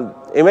said,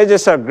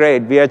 images are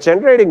great. We are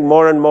generating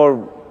more and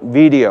more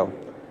video.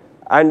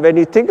 And when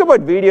you think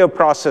about video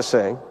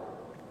processing,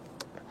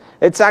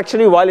 it's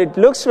actually, while it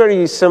looks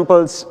very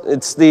simple,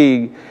 it's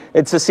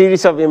a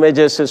series of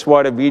images is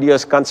what a video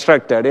is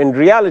constructed. In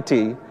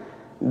reality,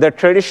 the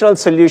traditional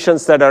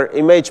solutions that are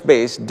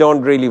image-based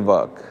don't really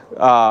work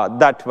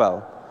that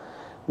well.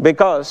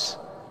 Because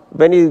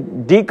when you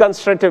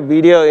deconstruct a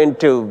video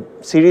into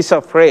series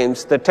of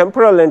frames, the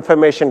temporal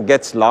information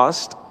gets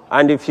lost.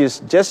 And if you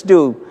just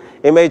do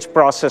image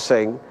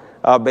processing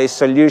based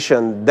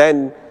solution,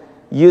 then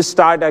you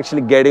start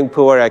actually getting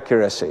poor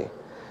accuracy.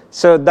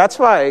 So that's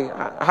why,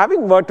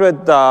 having worked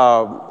with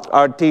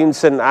our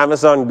teams in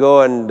Amazon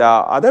Go and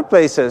other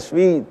places,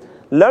 we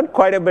learned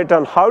quite a bit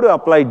on how to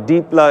apply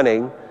deep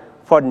learning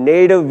for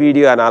native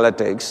video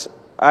analytics.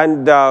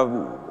 And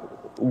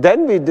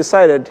then we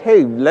decided,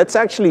 hey, let's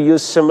actually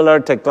use similar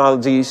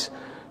technologies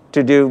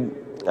to do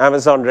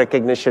Amazon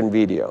Rekognition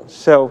Video.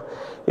 So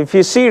if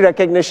you see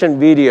Rekognition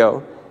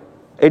Video,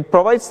 it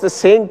provides the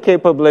same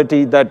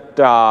capability that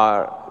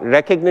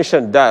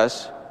Rekognition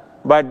does,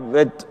 but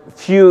with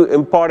few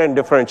important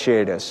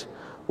differentiators.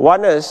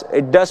 One is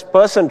it does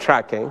person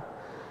tracking,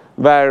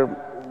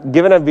 where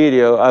given a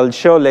video, I'll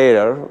show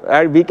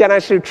later, we can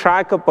actually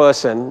track a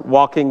person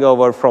walking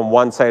over from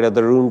one side of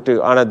the room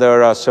to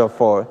another or so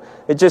forth,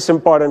 which is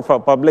important for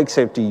public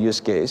safety use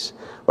case.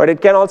 But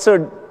it can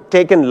also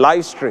take in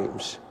live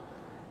streams.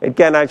 It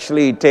can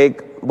actually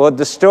take both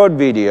the stored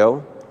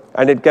video,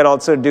 and it can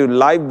also do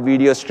live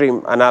video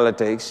stream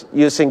analytics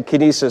using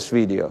Kinesis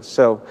video.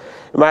 So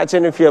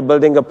imagine if you're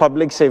building a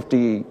public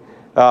safety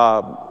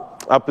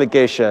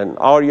application,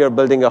 or you're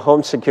building a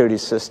home security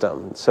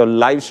system. So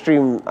live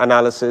stream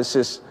analysis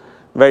is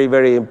very,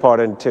 very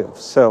important too.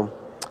 So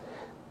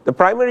the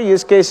primary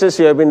use cases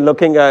you have been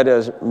looking at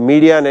is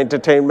media and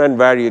entertainment,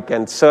 where you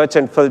can search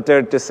and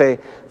filter to say,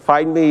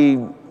 find me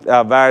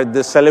where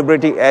the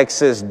celebrity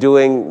X is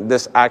doing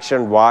this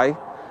action Y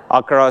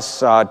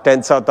across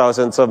tens of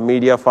thousands of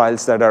media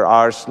files that are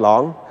hours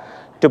long,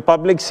 to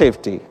public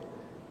safety,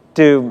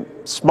 to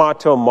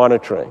smart home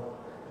monitoring.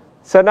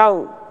 So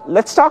now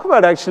let's talk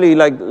about actually,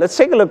 let's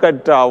take a look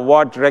at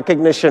what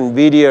Rekognition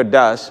Video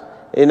does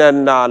in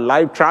a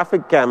live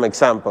traffic cam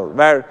example,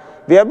 where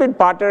we have been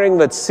partnering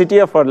with City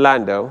of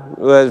Orlando,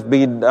 who has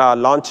been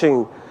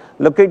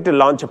looking to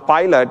launch a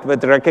pilot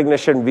with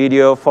Rekognition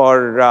Video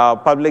for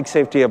public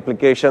safety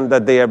application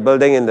that they are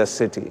building in the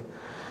city.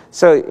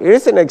 So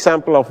here's an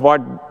example of what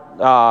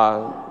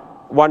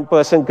one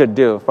person could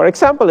do. For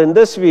example, in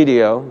this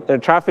video, in a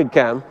traffic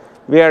cam,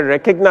 we are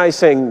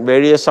recognizing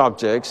various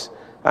objects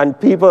and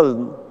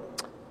people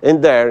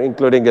in there,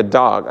 including a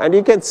dog. And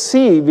you can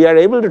see we are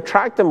able to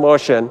track the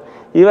motion.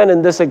 Even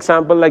in this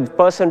example, like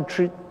person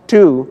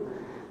 2,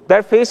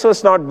 their face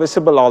was not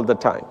visible all the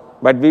time.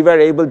 But we were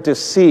able to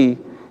see,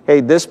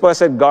 hey, this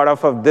person got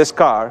off of this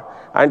car.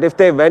 And if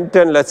they went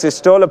and, let's say,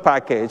 stole a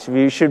package,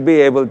 we should be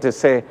able to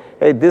say,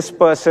 hey, this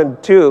person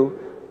 2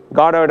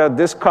 got out of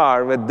this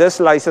car with this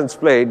license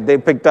plate, they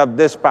picked up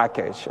this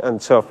package,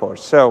 and so forth.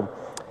 So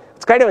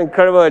it's kind of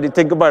incredible to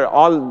think about.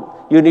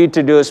 All you need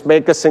to do is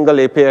make a single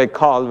API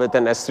call with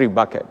an S3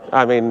 bucket,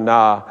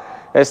 S3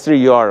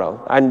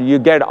 URL, and you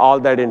get all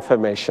that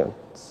information.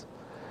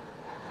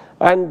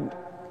 And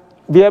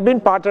we have been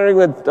partnering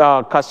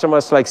with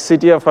customers like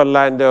City of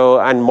Orlando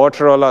and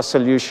Motorola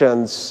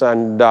Solutions,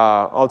 and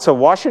also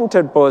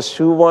Washington Post,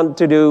 who want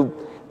to do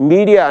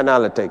media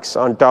analytics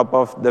on top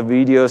of the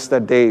videos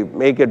that they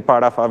make it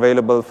part of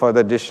available for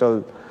the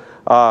digital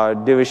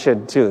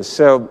division too.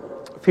 So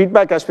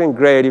feedback has been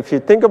great. If you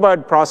think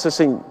about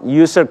processing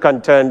user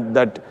content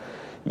that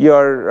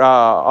your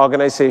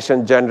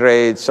organization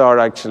generates, or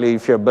actually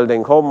if you're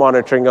building home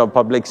monitoring or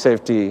public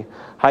safety,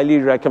 highly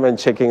recommend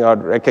checking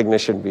out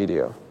Rekognition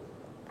Video.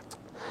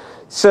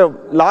 So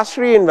last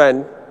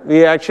reInvent,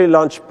 we actually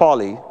launched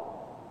Polly.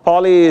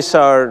 Polly is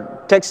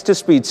our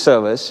text-to-speech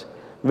service,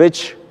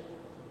 which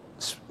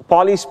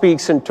Polly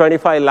speaks in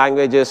 25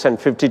 languages and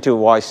 52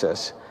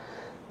 voices.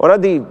 One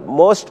of the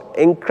most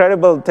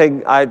incredible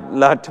thing I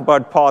learned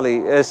about Polly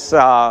is,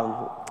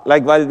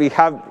 while we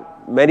have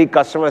many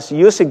customers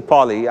using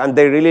Polly, and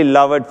they really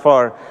love it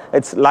for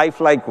its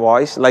lifelike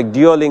voice, like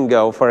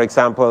Duolingo, for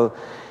example,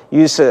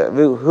 it's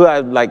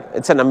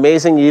an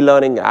amazing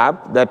e-learning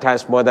app that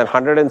has more than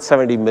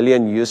 170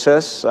 million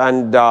users,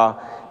 and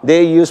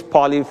they use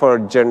Polly for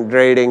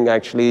generating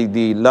actually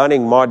the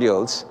learning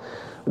modules.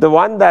 The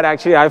one that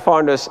actually I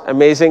found was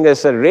amazing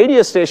is a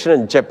radio station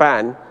in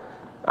Japan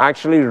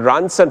actually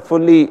runs a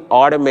fully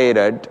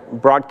automated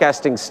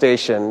broadcasting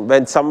station.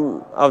 When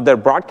some of their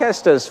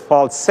broadcasters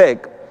fall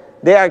sick,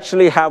 they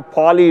actually have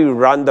Polly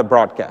run the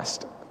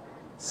broadcast.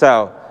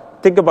 So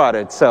think about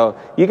it. So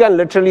you can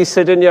literally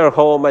sit in your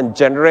home and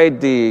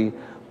generate the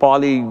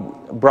Poly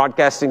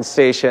broadcasting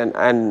station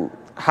and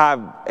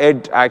have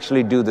it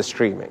actually do the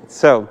streaming.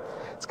 So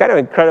it's kind of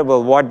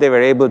incredible what they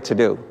were able to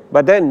do.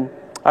 But then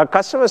our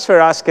customers were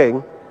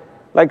asking,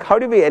 like, how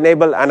do we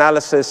enable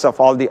analysis of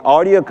all the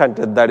audio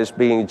content that is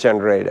being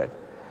generated?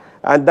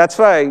 And that's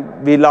why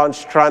we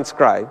launched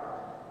Transcribe.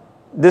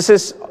 This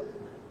is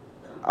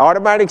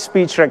automatic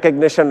speech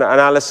recognition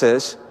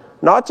analysis,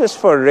 not just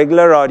for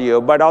regular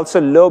audio, but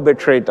also low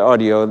bitrate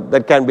audio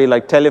that can be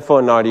like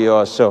telephone audio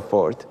or so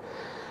forth.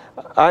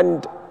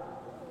 And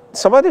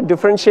some of the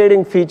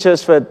differentiating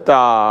features with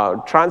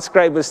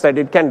Transcribe is that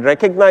it can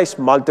recognize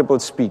multiple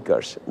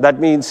speakers. That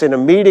means in a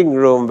meeting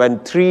room, when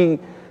three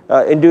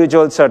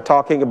individuals are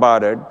talking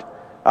about it,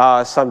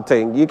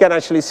 something, you can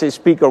actually say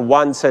speaker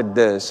one said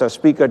this, or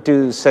speaker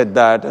two said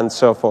that, and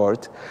so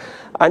forth.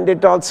 And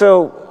it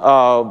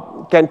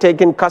also can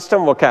take in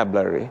custom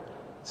vocabulary,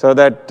 so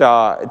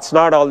that it's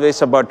not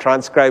always about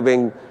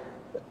transcribing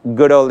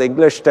good old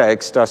English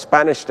text or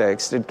Spanish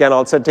text. It can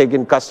also take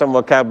in custom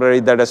vocabulary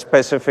that is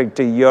specific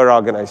to your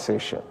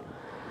organization.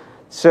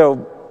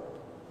 So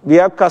we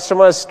have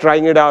customers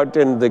trying it out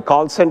in the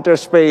call center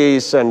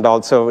space and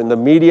also in the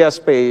media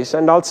space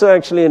and also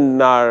actually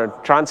in our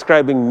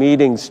transcribing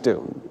meetings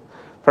too.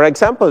 For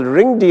example,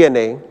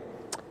 RingDNA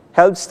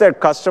helps their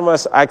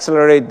customers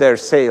accelerate their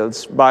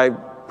sales by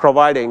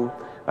providing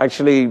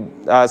actually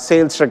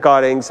sales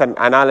recordings and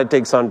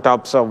analytics on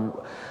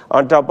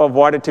top of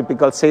what a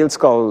typical sales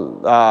call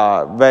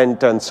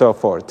went and so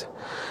forth.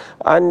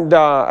 And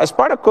as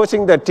part of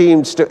coaching the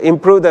teams to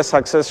improve their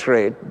success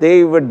rate,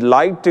 they would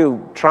like to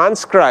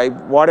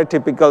transcribe what a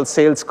typical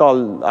sales call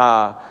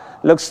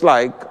looks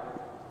like.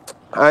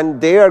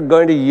 And they are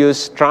going to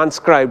use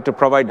Transcribe to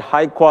provide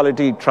high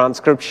quality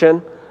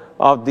transcription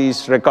of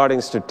these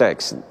recordings to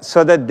text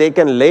so that they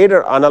can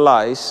later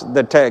analyze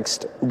the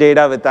text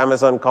data with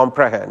Amazon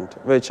Comprehend,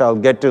 which I'll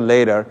get to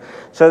later,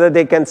 so that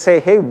they can say,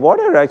 hey,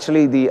 what are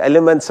actually the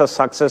elements of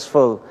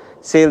successful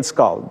sales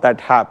call that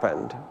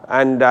happened,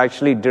 and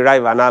actually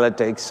derive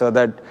analytics so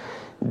that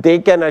they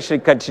can actually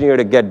continue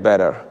to get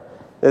better.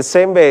 The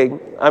same way,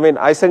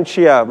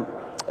 Isentia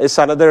is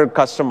another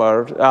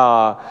customer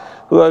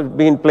who have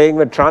been playing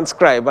with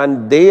Transcribe,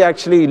 and they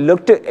actually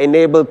look to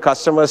enable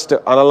customers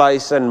to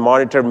analyze and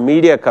monitor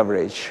media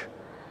coverage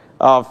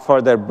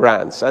for their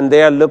brands. And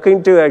they are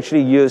looking to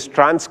actually use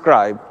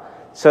Transcribe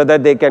so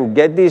that they can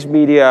get these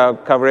media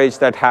coverage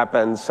that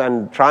happens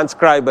and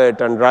transcribe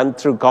it and run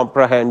through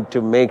Comprehend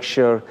to make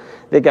sure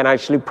they can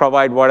actually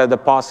provide what are the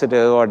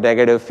positive or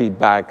negative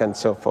feedback and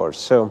so forth.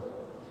 So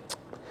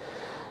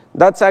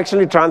that's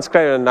actually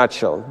Transcribe in a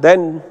nutshell.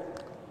 Then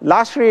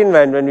last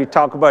reInvent, when we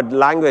talk about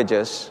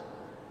languages,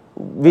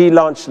 we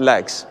launched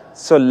Lex.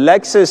 So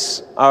Lex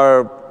is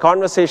our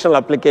conversational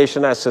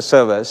application as a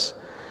service,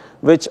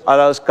 which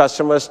allows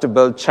customers to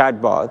build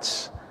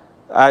chatbots.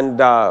 And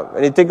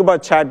when you think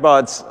about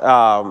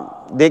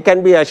chatbots, they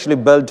can be actually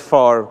built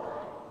for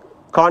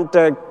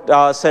contact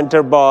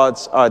center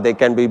bots, or they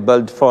can be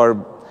built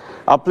for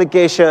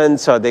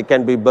applications, or they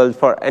can be built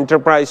for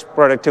enterprise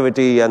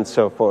productivity and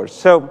so forth.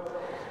 So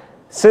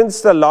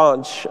since the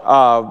launch,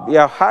 we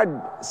have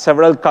had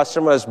several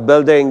customers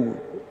building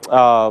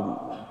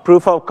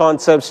proof of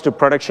concepts to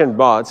production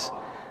bots.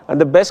 And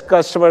the best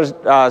customer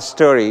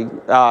story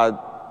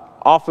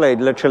off late,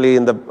 literally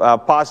in the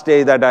past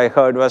day that I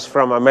heard, was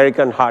from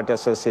American Heart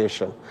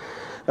Association.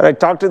 And I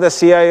talked to the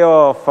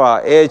CIO of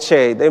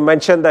AHA. They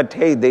mentioned that,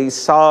 hey, they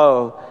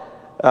saw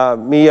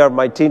me or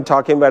my team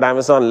talking about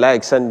Amazon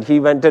Lex, and he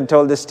went and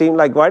told this team,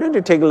 like, why don't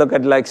you take a look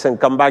at Lex and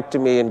come back to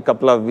me in a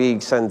couple of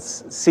weeks and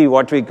see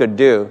what we could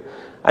do.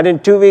 And in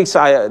 2 weeks, he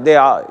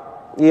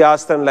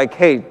asked them, like,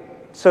 hey,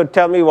 so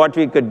tell me what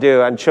we could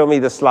do and show me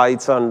the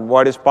slides on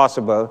what is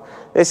possible.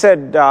 They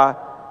said,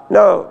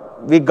 no,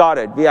 we got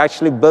it. We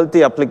actually built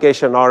the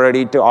application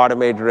already to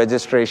automate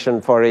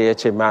registration for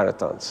AHA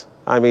marathons.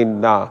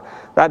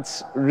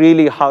 That's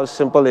really how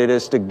simple it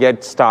is to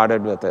get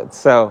started with it.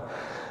 So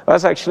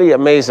that's actually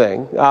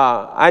amazing.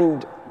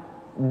 And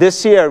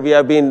this year, we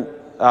have been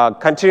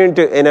continuing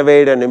to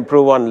innovate and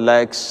improve on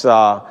Lex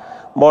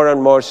more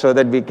and more so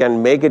that we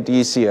can make it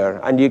easier.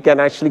 And you can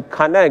actually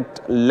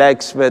connect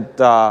Lex with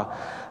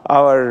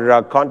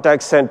our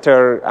contact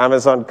center,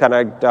 Amazon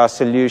Connect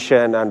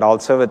solution, and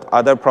also with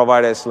other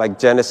providers like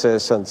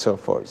Genesys and so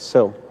forth.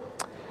 So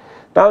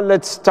now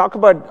let's talk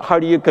about how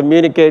do you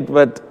communicate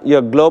with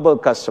your global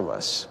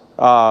customers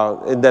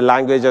in the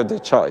language of their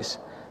choice.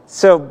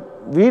 So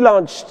we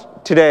launched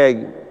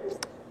today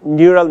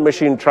neural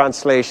machine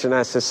translation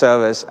as a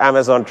service,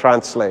 Amazon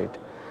Translate.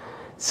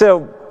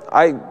 So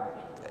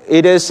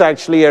it is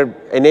actually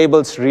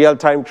enables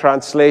real-time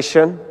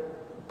translation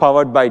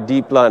powered by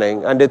deep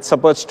learning, and it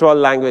supports 12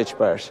 language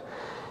pairs.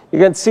 You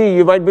can see,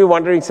 you might be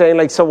wondering, saying,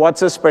 like, so what's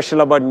so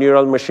special about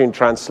neural machine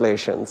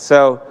translation?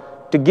 So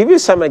to give you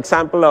some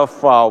example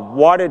of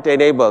what it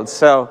enables,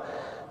 so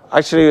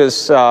actually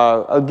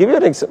I'll give you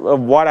an example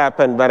of what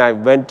happened when I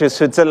went to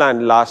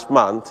Switzerland last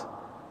month.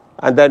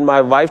 And then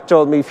my wife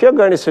told me, if you're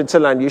going to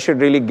Switzerland, you should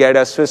really get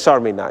a Swiss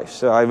Army knife.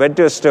 So I went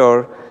to a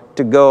store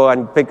to go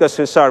and pick a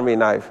Swiss Army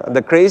knife. And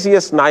the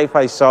craziest knife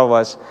I saw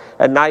was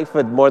a knife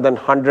with more than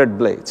 100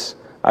 blades.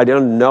 I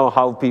don't know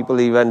how people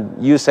even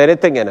use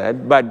anything in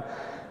it, but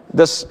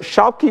the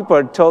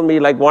shopkeeper told me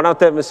like one of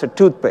them is a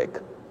toothpick.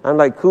 I'm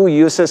like, who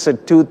uses a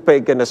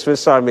toothpick in a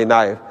Swiss Army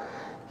knife?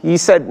 He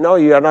said, no,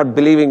 you are not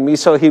believing me.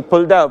 So he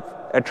pulled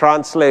up a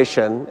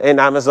translation in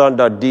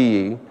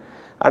Amazon.de.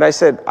 And I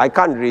said, I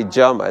can't read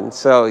German.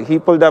 So he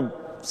pulled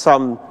up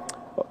some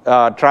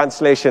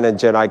translation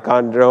engine. I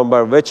can't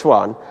remember which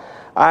one.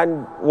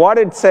 And what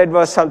it said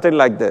was something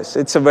like this.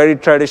 It's a very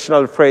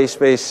traditional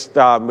phrase-based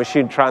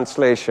machine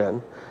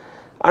translation.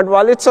 And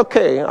while it's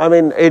okay, I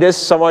mean, it is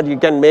somewhat, you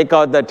can make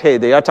out that, hey,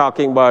 they are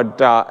talking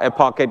about a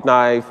pocket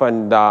knife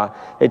and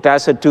it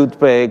has a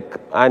toothpick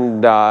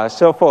and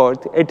so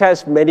forth. It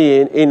has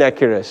many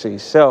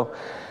inaccuracies. So,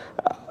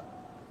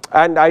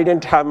 and I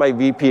didn't have my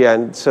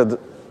VPN,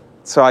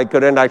 so I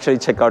couldn't actually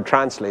check out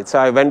Translate. So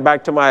I went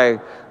back to my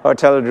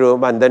hotel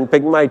room and then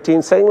pinged my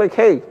team saying like,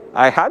 hey,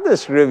 I had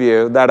this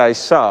review that I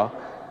saw.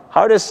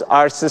 How does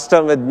our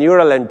system with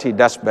Neural NT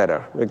does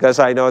better? Because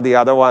I know the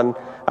other one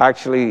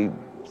actually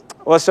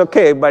was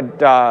okay, but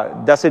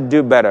does it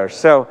do better?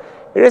 So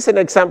it is an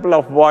example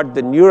of what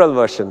the neural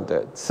version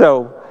did.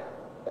 So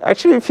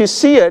actually, if you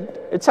see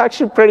it, it's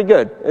actually pretty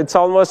good. It's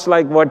almost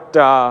like what,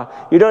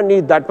 you don't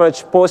need that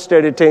much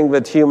post-editing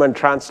with human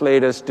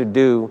translators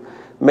to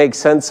make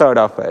sense out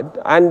of it.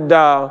 And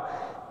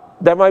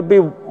there might be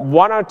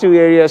one or two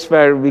areas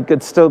where we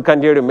could still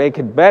continue to make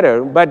it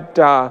better, but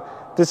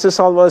this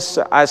is almost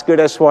as good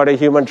as what a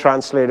human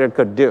translator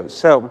could do.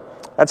 So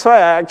that's why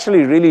I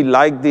actually really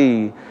like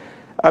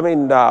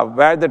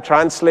where the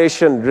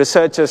translation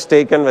research is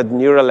taken with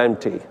Neural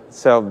NT.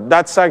 So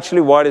that's actually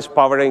what is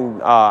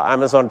powering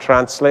Amazon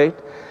Translate.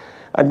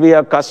 And we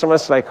have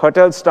customers like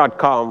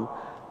Hotels.com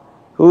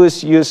who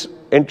is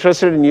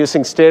interested in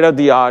using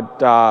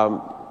state-of-the-art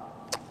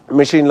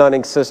machine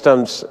learning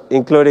systems,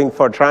 including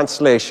for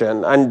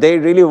translation. And they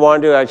really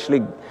want to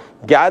actually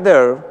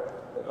gather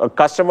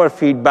customer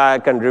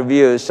feedback and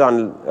reviews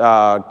on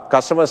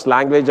customers'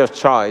 language of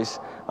choice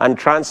and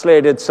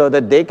translate it so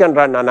that they can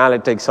run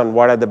analytics on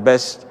what are the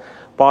best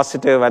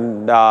positive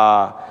and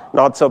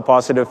not so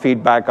positive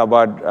feedback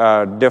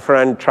about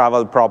different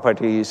travel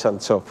properties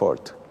and so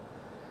forth.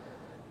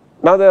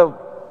 Now, the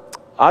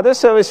other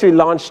service we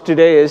launched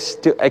today is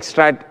to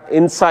extract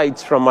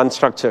insights from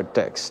unstructured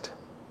text.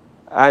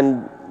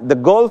 And the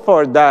goal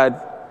for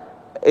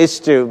that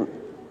is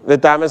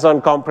with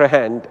Amazon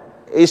Comprehend,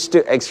 is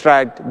to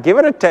extract,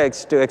 given a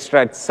text, to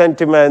extract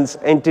sentiments,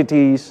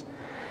 entities,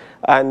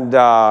 and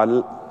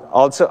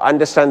also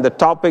understand the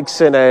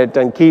topics in it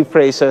and key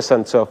phrases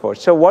and so forth.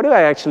 So what do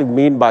I actually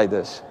mean by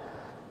this?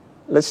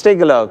 Let's take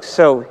a look.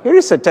 So here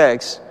is a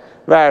text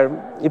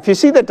where if you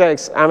see the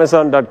text,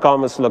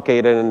 Amazon.com is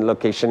located in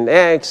location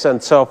X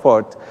and so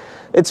forth.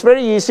 It's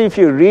very easy if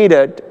you read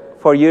it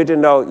for you to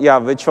know,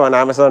 which one.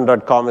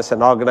 Amazon.com is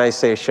an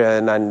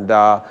organization and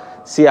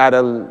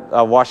Seattle,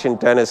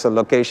 Washington is a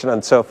location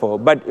and so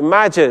forth. But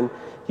imagine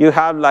you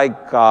have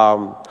like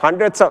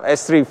hundreds of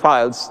S3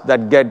 files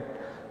that get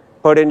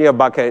put in your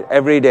bucket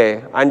every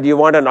day, and you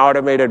want an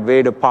automated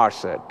way to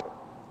parse it.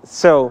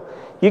 So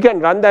you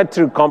can run that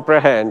through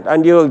Comprehend,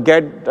 and you will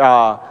get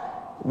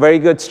very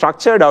good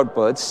structured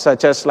outputs,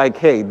 such as like,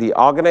 hey, the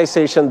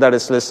organization that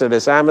is listed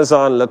is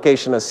Amazon,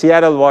 location is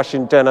Seattle,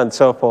 Washington, and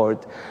so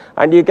forth.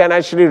 And you can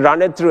actually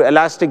run it through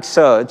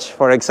Elasticsearch,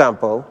 for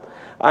example,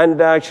 and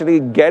actually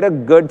get a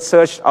good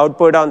search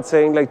output on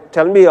saying, like,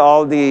 tell me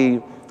all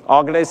the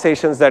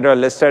organizations that are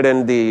listed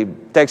in the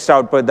text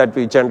output that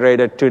we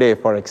generated today,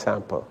 for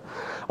example.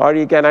 Or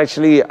you can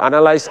actually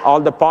analyze all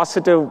the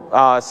positive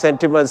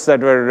sentiments that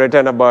were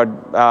written about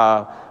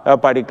a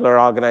particular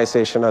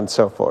organization and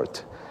so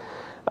forth.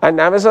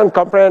 And Amazon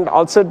Comprehend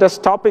also does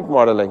topic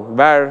modeling,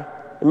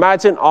 where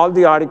imagine all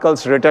the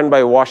articles written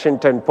by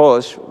Washington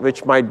Post,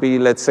 which might be,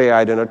 let's say,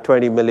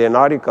 20 million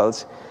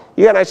articles.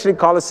 You can actually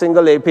call a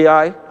single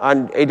API,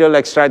 and it will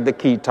extract the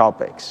key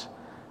topics.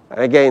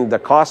 And again, the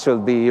cost will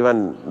be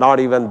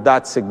not even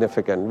that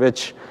significant,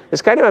 which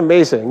is kind of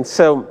amazing.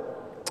 So,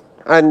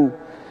 and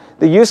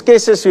the use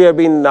cases we have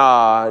been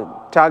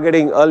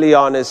targeting early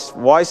on is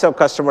voice of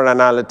customer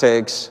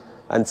analytics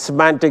and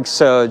semantic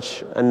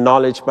search and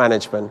knowledge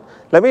management.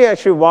 Let me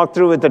actually walk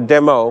through with a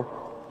demo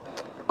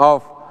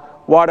of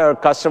what our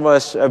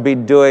customers have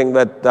been doing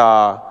with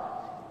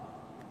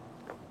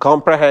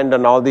Comprehend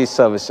and all these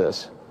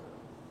services.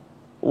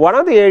 One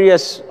of the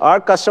areas our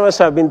customers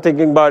have been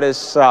thinking about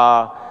is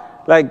I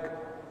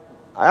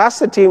asked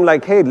the team,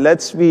 hey,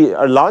 we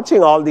are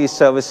launching all these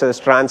services,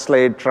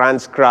 Translate,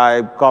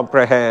 Transcribe,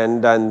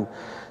 Comprehend, and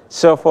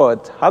so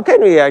forth. How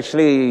can we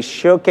actually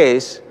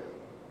showcase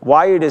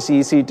why it is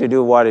easy to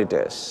do what it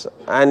is?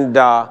 And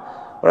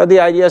one of the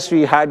ideas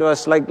we had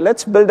was,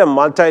 let's build a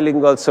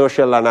multilingual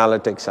social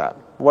analytics app.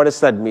 What does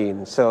that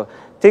mean? So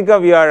think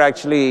of you are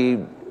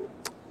actually,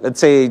 let's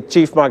say,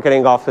 chief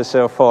marketing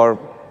officer for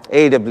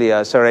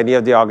AWS or any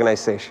of the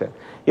organization.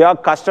 Your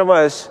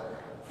customers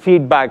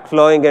feedback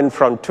flowing in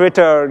from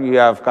Twitter, you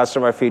have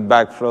customer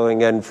feedback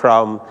flowing in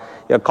from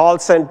your call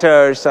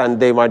centers, and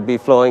they might be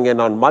flowing in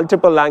on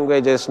multiple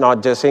languages,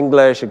 not just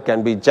English. It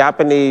can be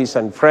Japanese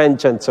and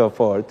French and so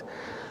forth.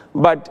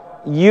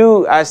 But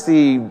you, as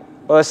the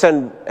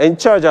person in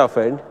charge of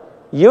it,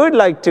 you would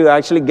like to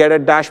actually get a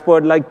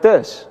dashboard like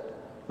this,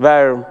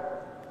 where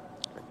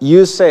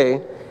you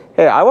say,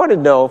 hey, I want to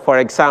know, for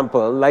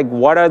example, like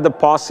what are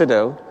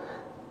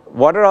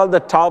all the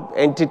top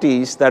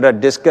entities that are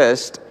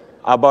discussed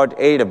about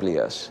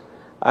AWS?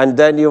 And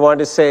then you want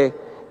to say,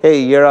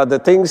 hey, here are the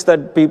things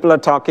that people are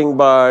talking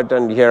about,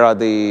 and here are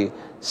the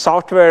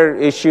software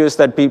issues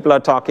that people are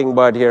talking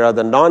about, here are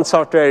the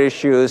non-software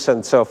issues,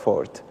 and so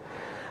forth.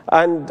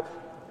 And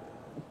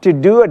to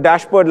do a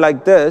dashboard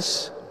like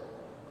this,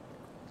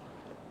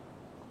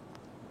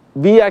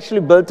 we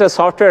actually built a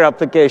software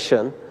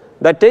application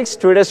that takes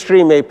Twitter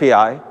Stream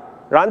API,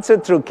 runs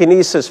it through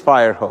Kinesis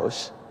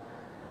Firehose,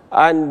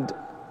 and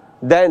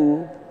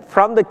then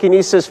from the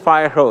Kinesis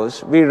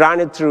Firehose, we ran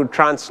it through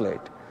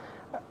Translate.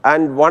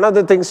 And one of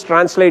the things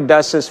Translate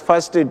does is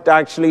first it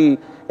actually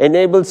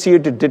enables you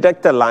to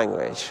detect the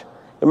language.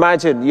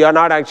 Imagine you're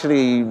not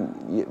actually,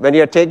 when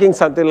you're taking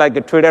something like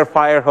a Twitter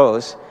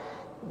Firehose,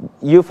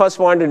 you first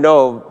want to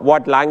know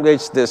what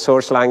language the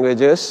source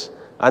language is,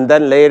 and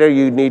then later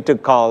you need to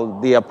call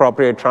the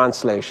appropriate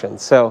translation.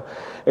 So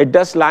it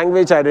does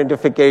language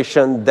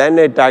identification, then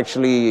it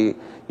actually,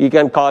 you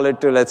can call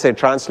it to, let's say,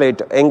 translate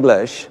to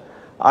English.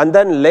 And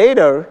then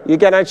later, you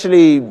can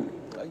actually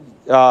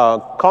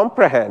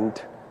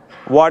comprehend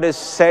what is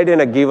said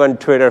in a given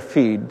Twitter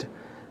feed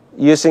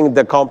using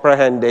the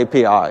Comprehend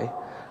API.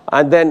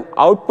 And then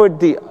output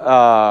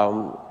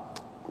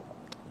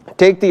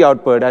take the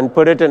output and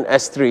put it in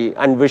S3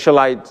 and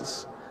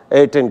visualize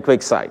it in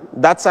QuickSight.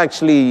 That's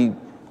actually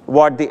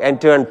what the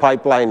end-to-end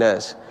pipeline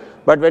is.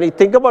 But when you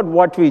think about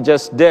what we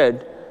just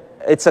did,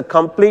 it's a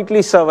completely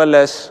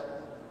serverless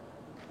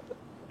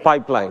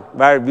pipeline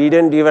where we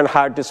didn't even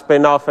have to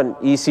spin off an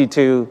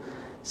EC2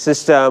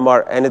 system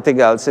or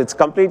anything else. It's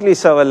completely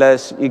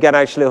serverless. You can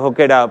actually hook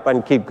it up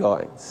and keep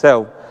going.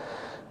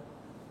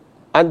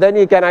 And then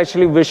you can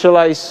actually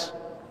visualize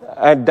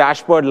a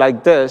dashboard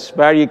like this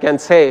where you can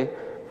say,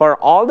 for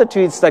all the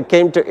tweets that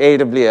came to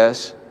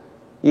AWS,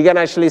 you can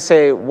actually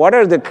say, what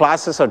are the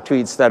classes of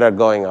tweets that are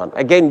going on?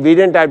 Again, we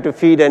didn't have to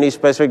feed any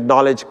specific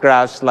knowledge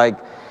graphs like,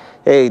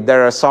 hey,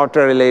 there are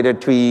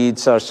software-related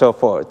tweets or so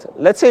forth.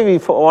 Let's say we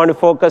want to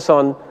focus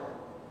on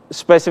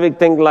specific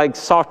things like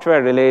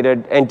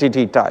software-related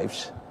entity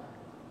types.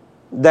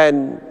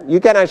 Then you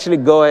can actually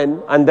go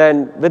in, and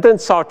then within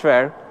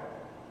software,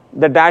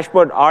 the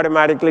dashboard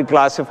automatically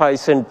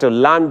classifies into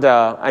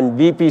Lambda and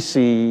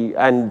VPC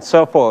and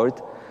so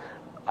forth.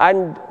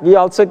 And we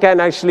also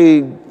can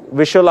actually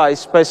visualize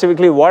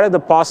specifically what are the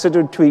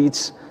positive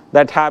tweets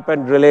that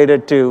happened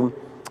related to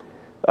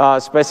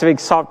specific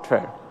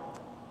software.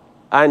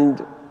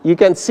 And you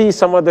can see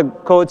some of the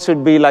codes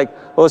would be like,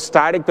 oh,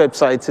 static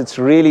websites, it's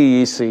really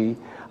easy,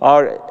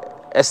 or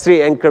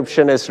S3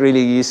 encryption is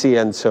really easy,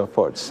 and so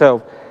forth.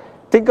 So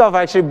think of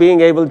actually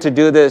being able to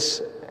do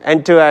this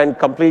end-to-end,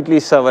 completely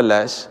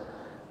serverless.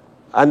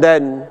 And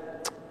then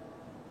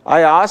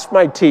I asked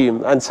my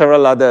team and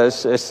several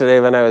others yesterday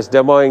when I was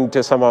demoing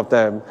to some of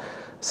them,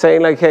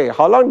 saying like, hey,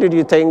 how long did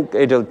you think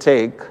it'll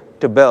take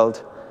to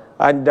build?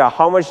 And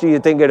how much do you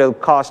think it'll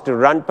cost to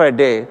run per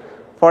day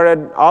for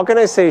an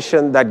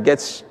organization that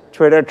gets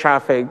Twitter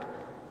traffic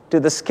to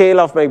the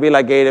scale of maybe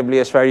like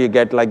AWS, where you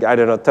get like, I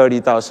don't know,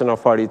 30,000 or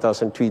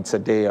 40,000 tweets a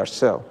day or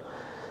so.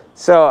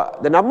 So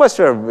the numbers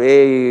were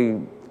way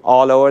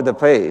all over the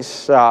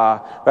place,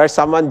 where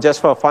someone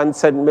just for fun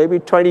said, maybe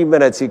 20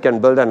 minutes you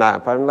can build an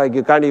app. I'm like,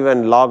 you can't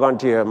even log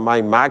onto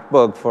my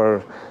MacBook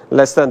for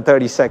less than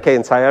 30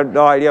 seconds. I have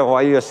no idea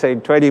why you're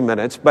saying 20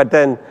 minutes, but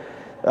then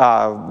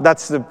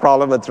that's the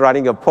problem with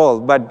running a poll.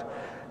 But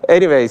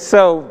anyway,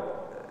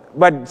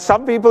 but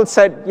some people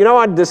said, you know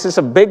what, this is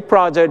a big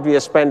project. We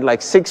have spent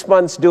like 6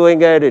 months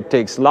doing it. It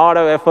takes a lot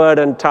of effort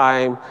and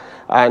time,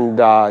 and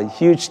a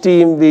huge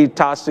team we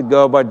tasked to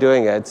go about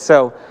doing it.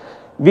 So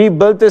we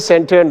built this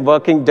end-to-end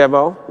working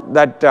demo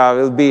that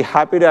we'll be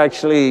happy to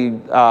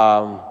actually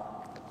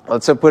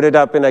also put it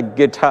up in a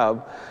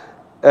GitHub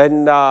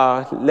in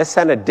less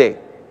than a day,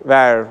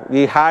 where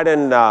we had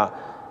a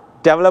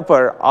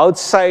developer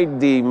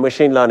outside the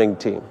machine learning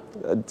team.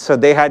 So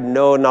they had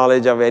no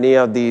knowledge of any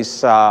of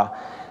these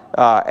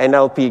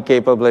NLP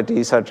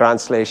capabilities or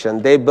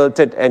translation. They built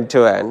it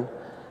end-to-end.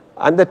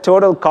 And the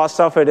total cost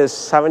of it is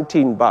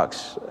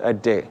 $17 a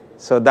day.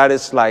 So that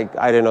is like,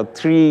 I don't know,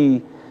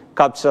 3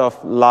 cups of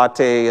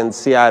latte in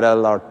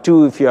Seattle, or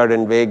 2 if you're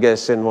in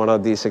Vegas in one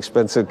of these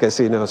expensive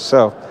casinos.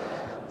 So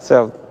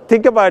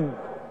think about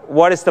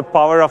what is the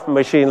power of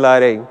machine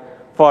learning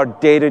for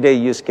day-to-day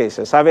use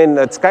cases. I mean,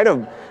 it's kind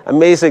of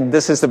amazing.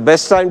 This is the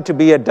best time to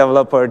be a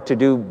developer,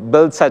 to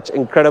build such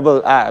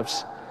incredible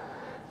apps.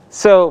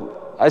 So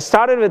I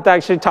started with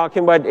actually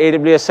talking about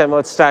AWS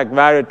ML Stack,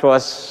 where it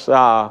was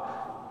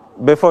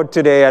before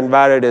today and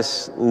where it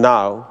is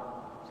now.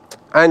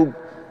 And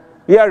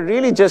we are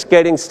really just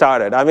getting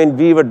started. I mean,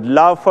 we would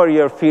love for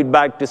your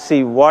feedback to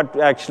see what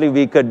actually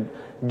we could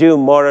do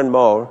more and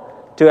more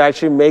to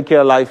actually make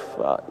your life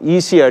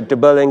easier to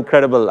build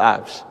incredible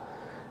apps.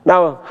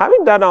 Now,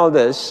 having done all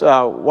this,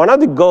 one of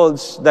the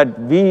goals that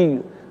we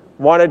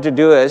wanted to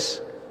do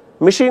is,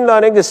 machine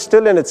learning is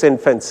still in its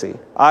infancy.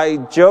 I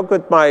joke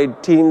with my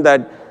team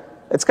that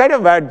it's kind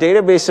of where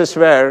databases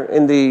were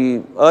in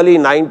the early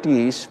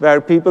 90s, where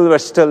people were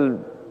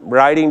still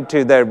writing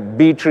to their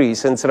B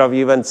trees instead of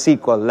even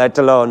SQL, let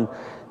alone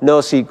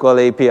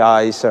NoSQL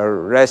APIs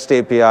or REST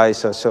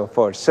APIs or so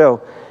forth.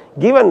 So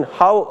given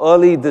how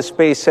early the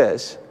space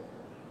is,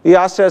 we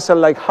asked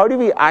ourselves, like, how do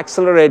we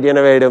accelerate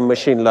innovative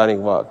machine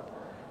learning work?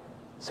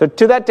 So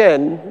to that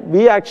end,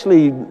 we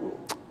actually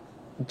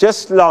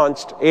just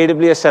launched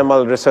AWS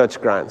ML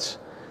research grants.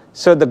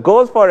 So the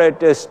goal for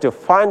it is to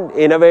fund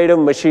innovative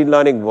machine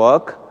learning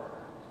work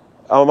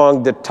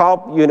among the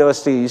top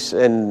universities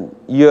in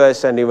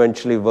US and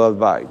eventually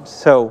worldwide.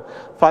 So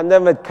fund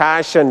them with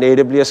cash and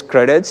AWS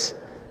credits.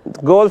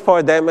 The goal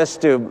for them is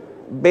to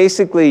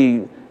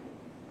basically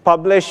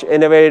publish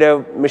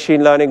innovative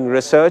machine learning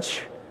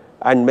research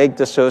and make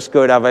the source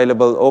code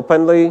available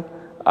openly.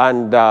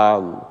 And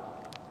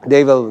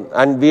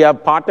we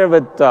have partnered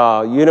with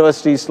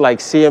universities like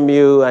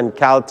CMU and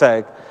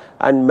Caltech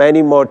and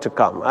many more to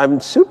come. I'm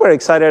super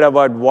excited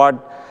about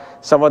what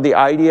some of the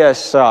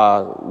ideas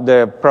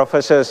the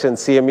professors in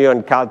CMU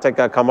and Caltech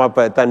have come up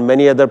with, and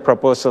many other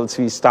proposals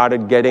we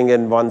started getting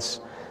in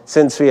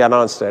since we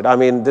announced it. I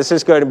mean, this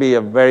is going to be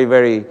a very,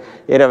 very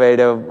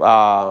innovative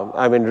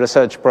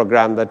research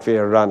program that we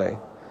are running.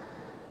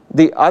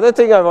 The other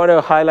thing I want to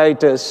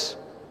highlight is,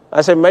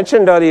 as I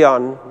mentioned early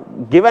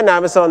on, given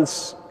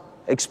Amazon's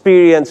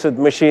experience with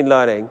machine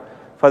learning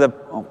for the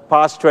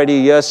past 20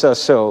 years or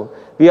so,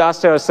 we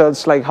asked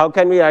ourselves, like, how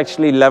can we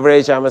actually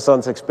leverage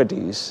Amazon's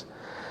expertise?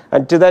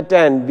 And to that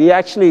end, we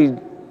actually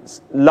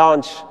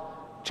launched,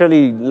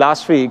 actually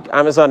last week,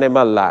 Amazon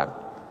ML Lab.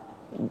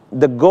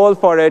 The goal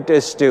for it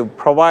is to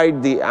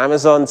provide the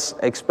Amazon's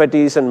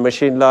expertise in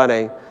machine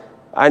learning.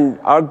 And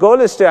our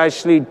goal is to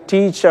actually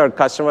teach our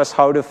customers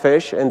how to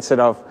fish instead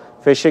of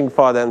fishing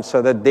for them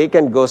so that they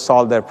can go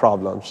solve their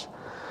problems.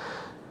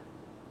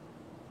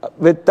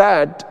 With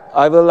that,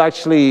 I will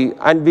actually,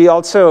 and we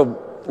also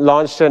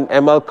launched an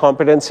ML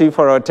competency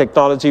for our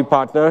technology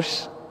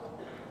partners.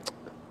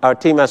 Our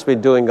team has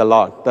been doing a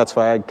lot. That's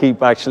why I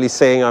keep actually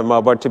saying I'm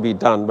about to be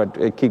done, but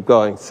I keep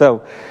going. So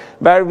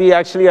where we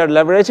actually are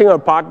leveraging our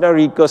partner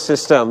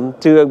ecosystem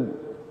to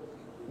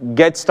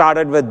get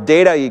started with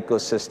data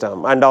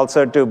ecosystem and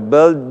also to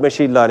build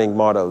machine learning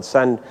models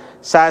and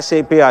SaaS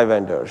API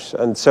vendors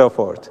and so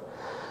forth.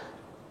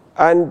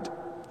 And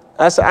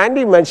as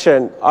Andy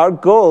mentioned, our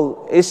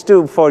goal is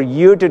for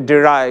you to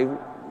derive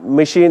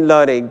machine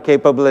learning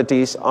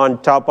capabilities on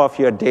top of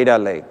your data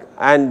lake.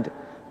 And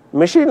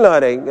machine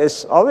learning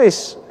is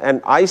always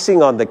an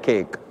icing on the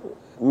cake.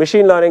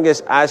 Machine learning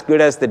is as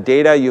good as the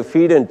data you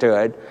feed into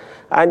it,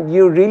 and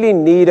you really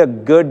need a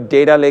good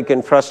data lake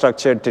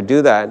infrastructure to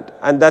do that.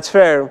 And that's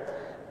where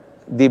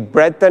the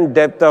breadth and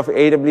depth of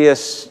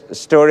AWS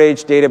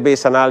storage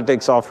database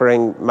analytics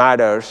offering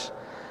matters.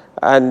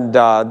 And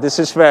this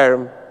is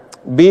where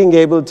being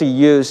able to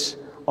use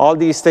all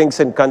these things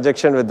in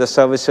conjunction with the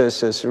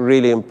services is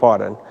really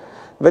important.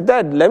 With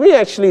that, let me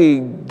actually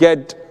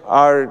get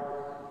our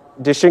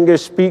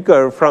distinguished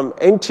speaker from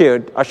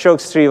Intuit, Ashok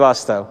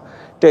Srivastav,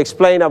 to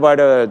explain about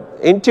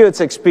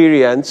Intuit's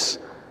experience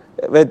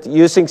with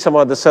using some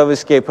of the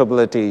service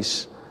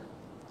capabilities.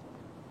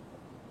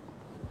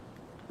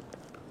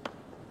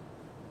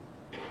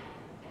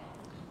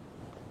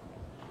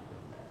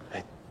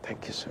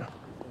 Thank you, sir.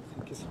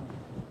 Thank you so much.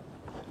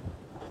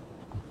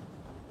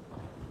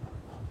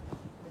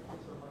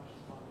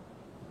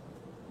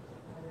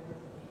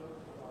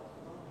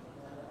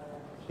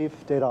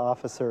 Chief Data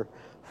Officer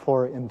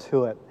for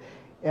Intuit.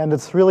 And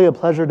it's really a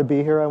pleasure to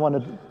be here. I want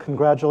to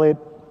congratulate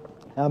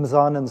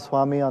Amazon and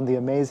Swami on the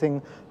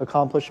amazing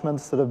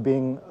accomplishments that are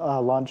being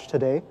launched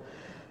today.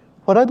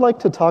 What I'd like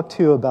to talk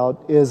to you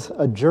about is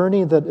a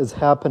journey that is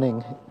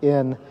happening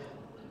in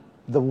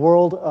the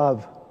world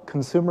of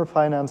consumer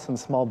finance and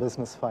small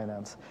business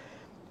finance.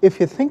 If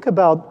you think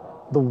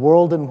about the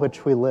world in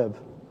which we live,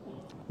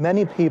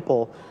 many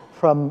people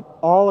from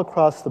all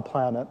across the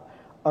planet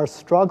are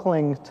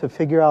struggling to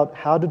figure out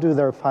how to do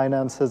their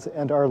finances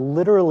and are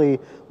literally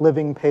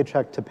living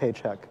paycheck to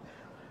paycheck.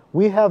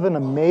 We have an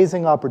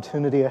amazing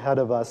opportunity ahead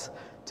of us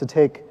to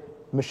take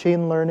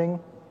machine learning,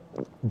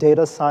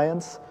 data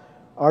science,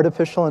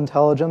 artificial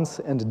intelligence,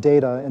 and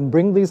data and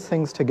bring these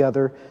things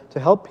together to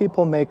help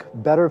people make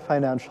better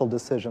financial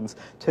decisions,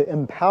 to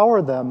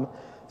empower them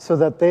so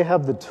that they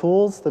have the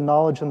tools, the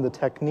knowledge, and the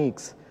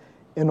techniques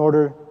in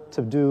order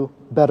to do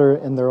better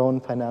in their own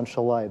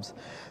financial lives.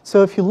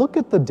 So if you look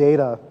at the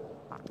data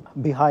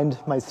behind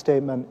my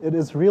statement, it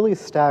is really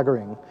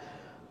staggering.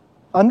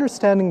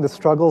 Understanding the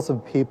struggles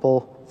of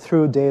people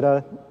through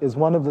data is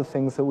one of the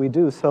things that we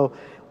do. So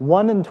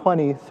 1 in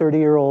 20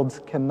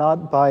 30-year-olds can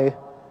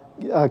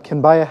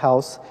buy a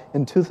house.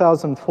 In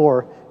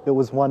 2004, it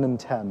was 1 in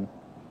 10.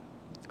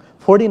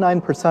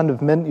 49%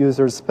 of Mint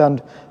users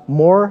spend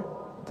more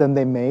than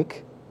they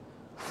make.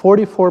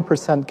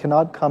 44%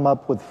 cannot come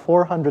up with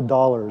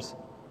 $400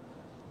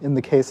 in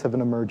the case of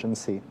an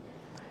emergency.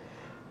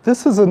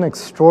 This is an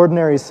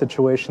extraordinary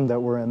situation that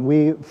we're in.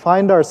 We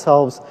find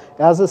ourselves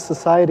as a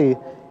society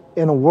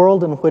in a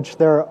world in which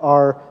there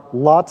are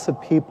lots of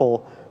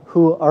people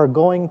who are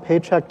going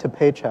paycheck to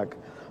paycheck.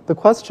 The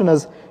question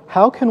is,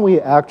 how can we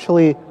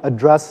actually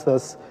address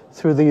this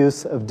through the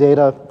use of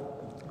data,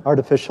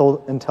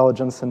 artificial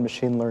intelligence, and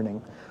machine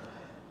learning?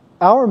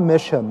 Our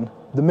mission,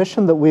 the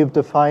mission that we've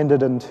defined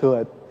at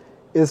Intuit,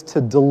 is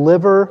to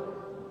deliver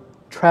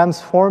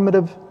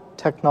transformative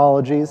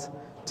technologies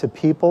to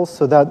people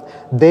so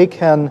that they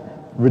can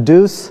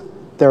reduce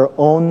their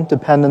own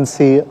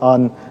dependency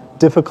on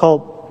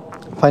difficult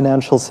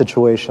financial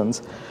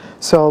situations.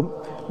 So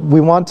we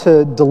want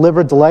to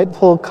deliver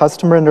delightful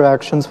customer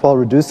interactions while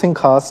reducing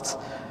costs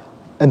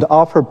and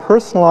offer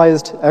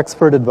personalized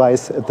expert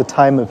advice at the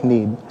time of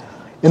need.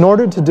 In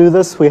order to do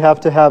this, we have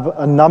to have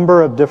a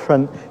number of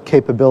different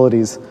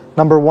capabilities.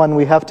 Number one,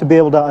 we have to be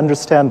able to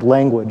understand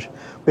language.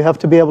 We have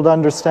to be able to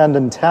understand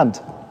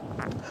intent.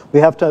 We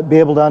have to be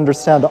able to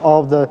understand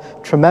all of the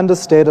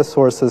tremendous data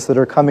sources that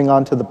are coming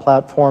onto the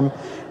platform,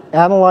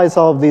 analyze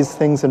all of these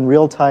things in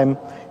real time,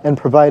 and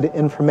provide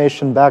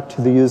information back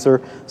to the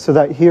user so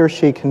that he or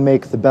she can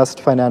make the best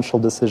financial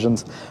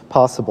decisions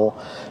possible.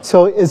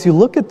 So as you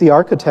look at the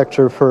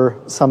architecture for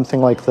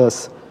something like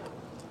this,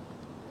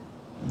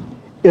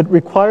 it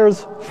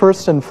requires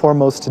first and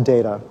foremost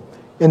data.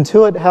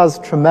 Intuit has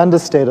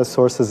tremendous data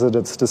sources at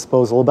its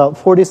disposal. About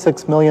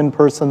 46 million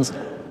persons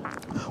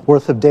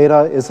worth of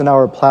data is in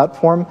our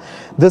platform.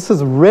 This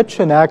is rich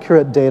and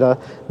accurate data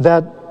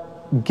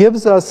that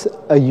gives us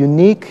a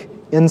unique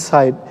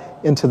insight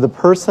into the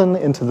person,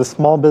 into the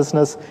small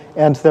business,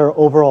 and their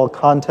overall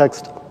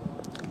context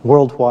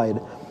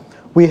worldwide.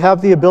 We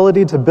have the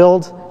ability to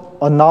build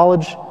a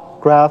knowledge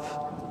graph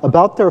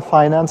about their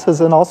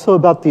finances and also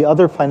about the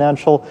other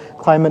financial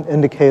climate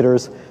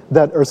indicators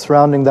that are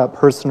surrounding that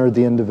person or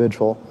the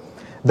individual.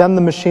 Then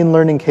the machine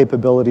learning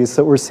capabilities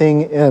that we're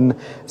seeing in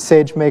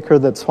SageMaker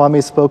that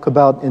Swami spoke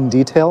about in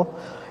detail,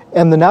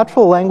 and the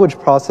natural language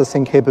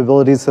processing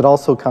capabilities that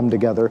also come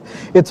together.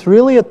 It's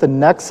really at the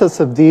nexus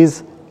of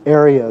these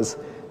areas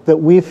that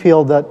we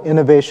feel that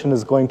innovation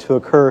is going to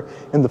occur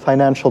in the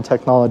financial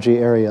technology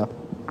area.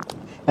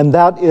 And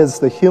that is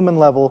the human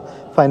level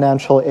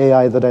financial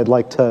AI that I'd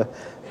like to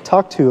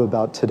talk to you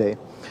about today.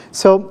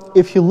 So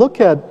if you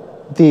look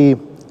at the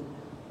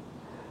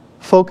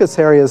focus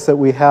areas that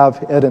we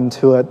have at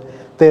Intuit,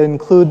 they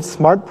include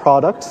smart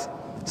products,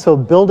 so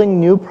building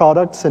new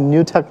products and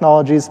new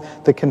technologies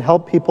that can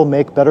help people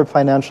make better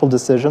financial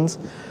decisions,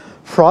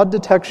 fraud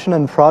detection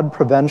and fraud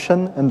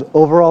prevention, and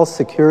overall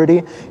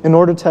security in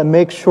order to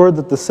make sure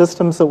that the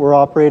systems that we're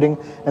operating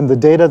and the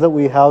data that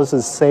we house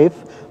is safe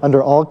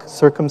under all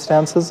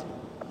circumstances.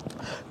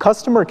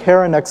 Customer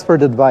care and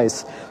expert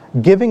advice,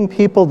 giving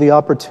people the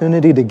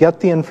opportunity to get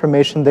the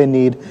information they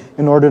need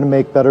in order to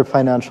make better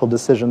financial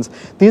decisions.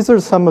 These are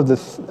some of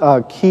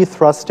the key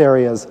thrust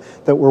areas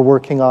that we're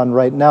working on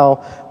right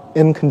now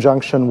in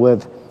conjunction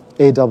with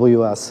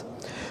AWS.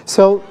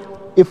 So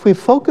if we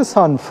focus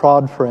on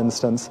fraud, for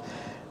instance,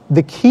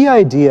 the key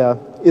idea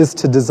is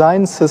to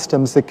design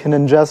systems that can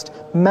ingest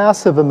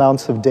massive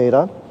amounts of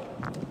data,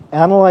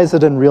 analyze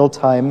it in real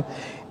time,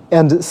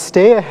 and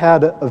stay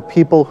ahead of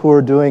people who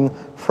are doing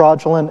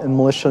fraudulent and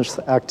malicious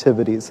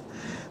activities.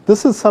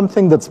 This is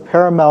something that's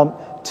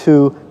paramount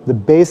to the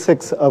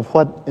basics of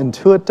what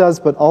Intuit does,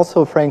 but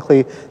also,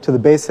 frankly, to the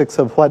basics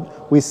of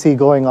what we see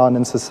going on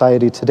in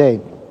society today.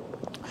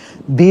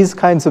 These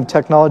kinds of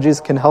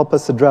technologies can help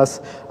us address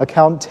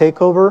account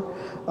takeover,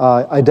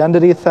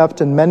 identity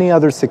theft, and many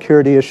other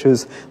security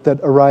issues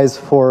that arise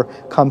for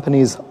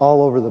companies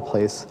all over the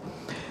place.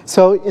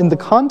 So in the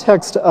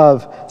context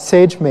of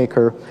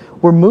SageMaker,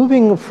 we're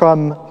moving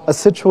from a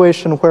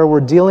situation where we're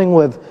dealing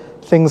with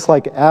things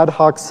like ad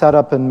hoc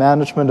setup and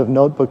management of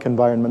notebook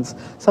environments,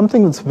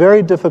 something that's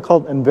very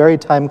difficult and very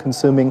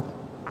time-consuming,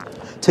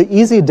 to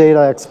easy data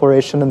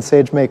exploration in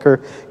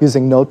SageMaker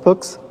using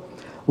notebooks,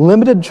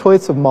 limited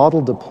choice of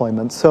model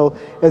deployment. So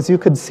as you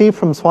could see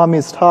from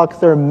Swami's talk,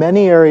 there are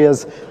many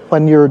areas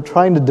when you're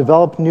trying to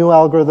develop new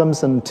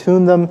algorithms and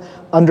tune them,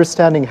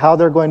 understanding how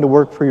they're going to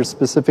work for your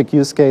specific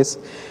use case.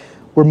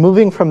 We're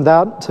moving from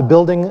that to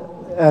building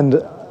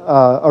and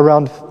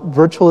around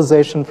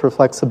virtualization for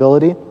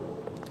flexibility.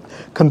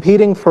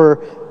 Competing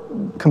for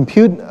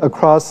compute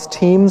across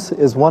teams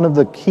is one of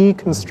the key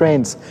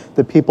constraints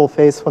that people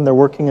face when they're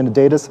working in a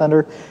data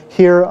center.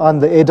 Here on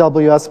the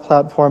AWS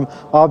platform,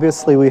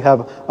 obviously we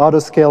have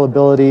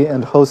auto-scalability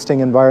and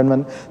hosting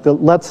environment that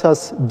lets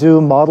us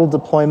do model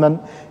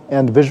deployment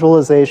and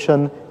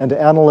visualization and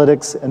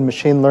analytics and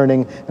machine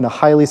learning in a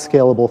highly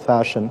scalable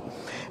fashion.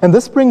 And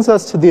this brings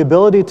us to the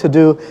ability to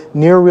do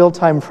near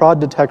real-time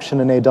fraud detection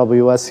in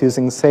AWS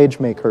using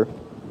SageMaker.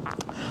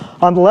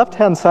 On the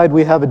left-hand side,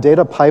 we have a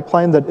data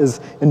pipeline that is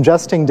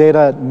ingesting data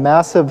at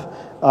massive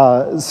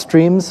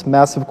streams,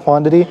 massive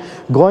quantity,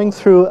 going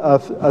through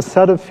a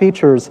set of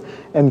features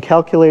and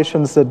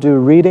calculations that do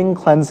reading,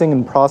 cleansing,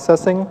 and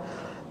processing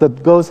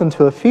that goes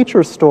into a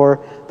feature store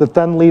that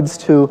then leads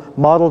to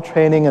model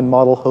training and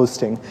model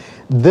hosting.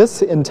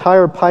 This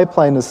entire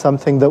pipeline is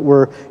something that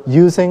we're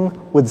using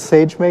with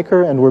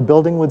SageMaker and we're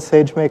building with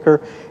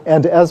SageMaker.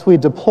 And as we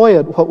deploy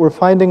it, what we're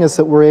finding is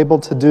that we're able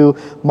to do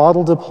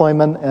model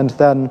deployment and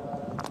then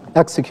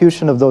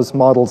execution of those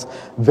models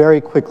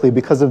very quickly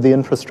because of the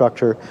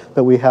infrastructure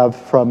that we have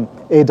from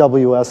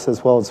AWS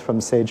as well as from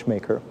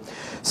SageMaker.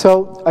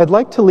 So I'd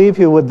like to leave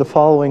you with the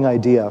following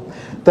idea,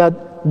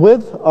 that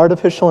with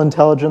artificial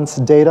intelligence,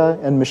 data,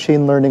 and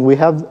machine learning, we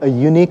have a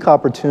unique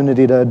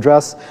opportunity to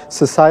address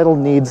societal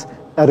needs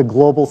at a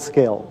global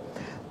scale.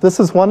 This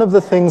is one of the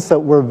things that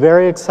we're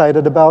very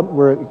excited about.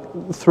 We're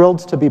thrilled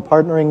to be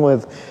partnering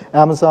with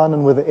Amazon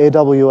and with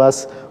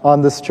AWS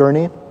on this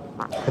journey.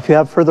 If you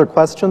have further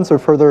questions or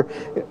further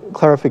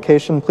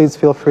clarification, please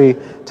feel free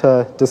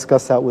to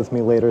discuss that with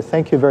me later.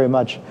 Thank you very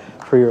much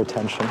for your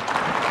attention.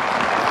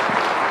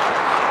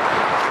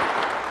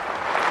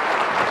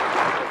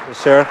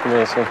 Sir,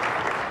 amazing.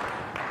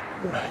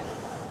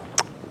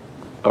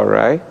 All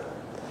right.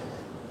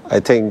 I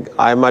think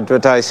I'm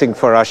advertising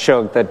for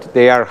Ashok that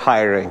they are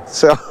hiring.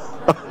 So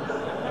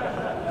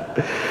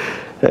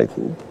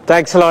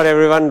thanks a lot,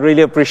 everyone.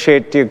 Really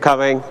appreciate you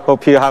coming.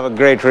 Hope you have a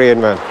great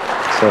reInvent.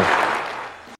 So.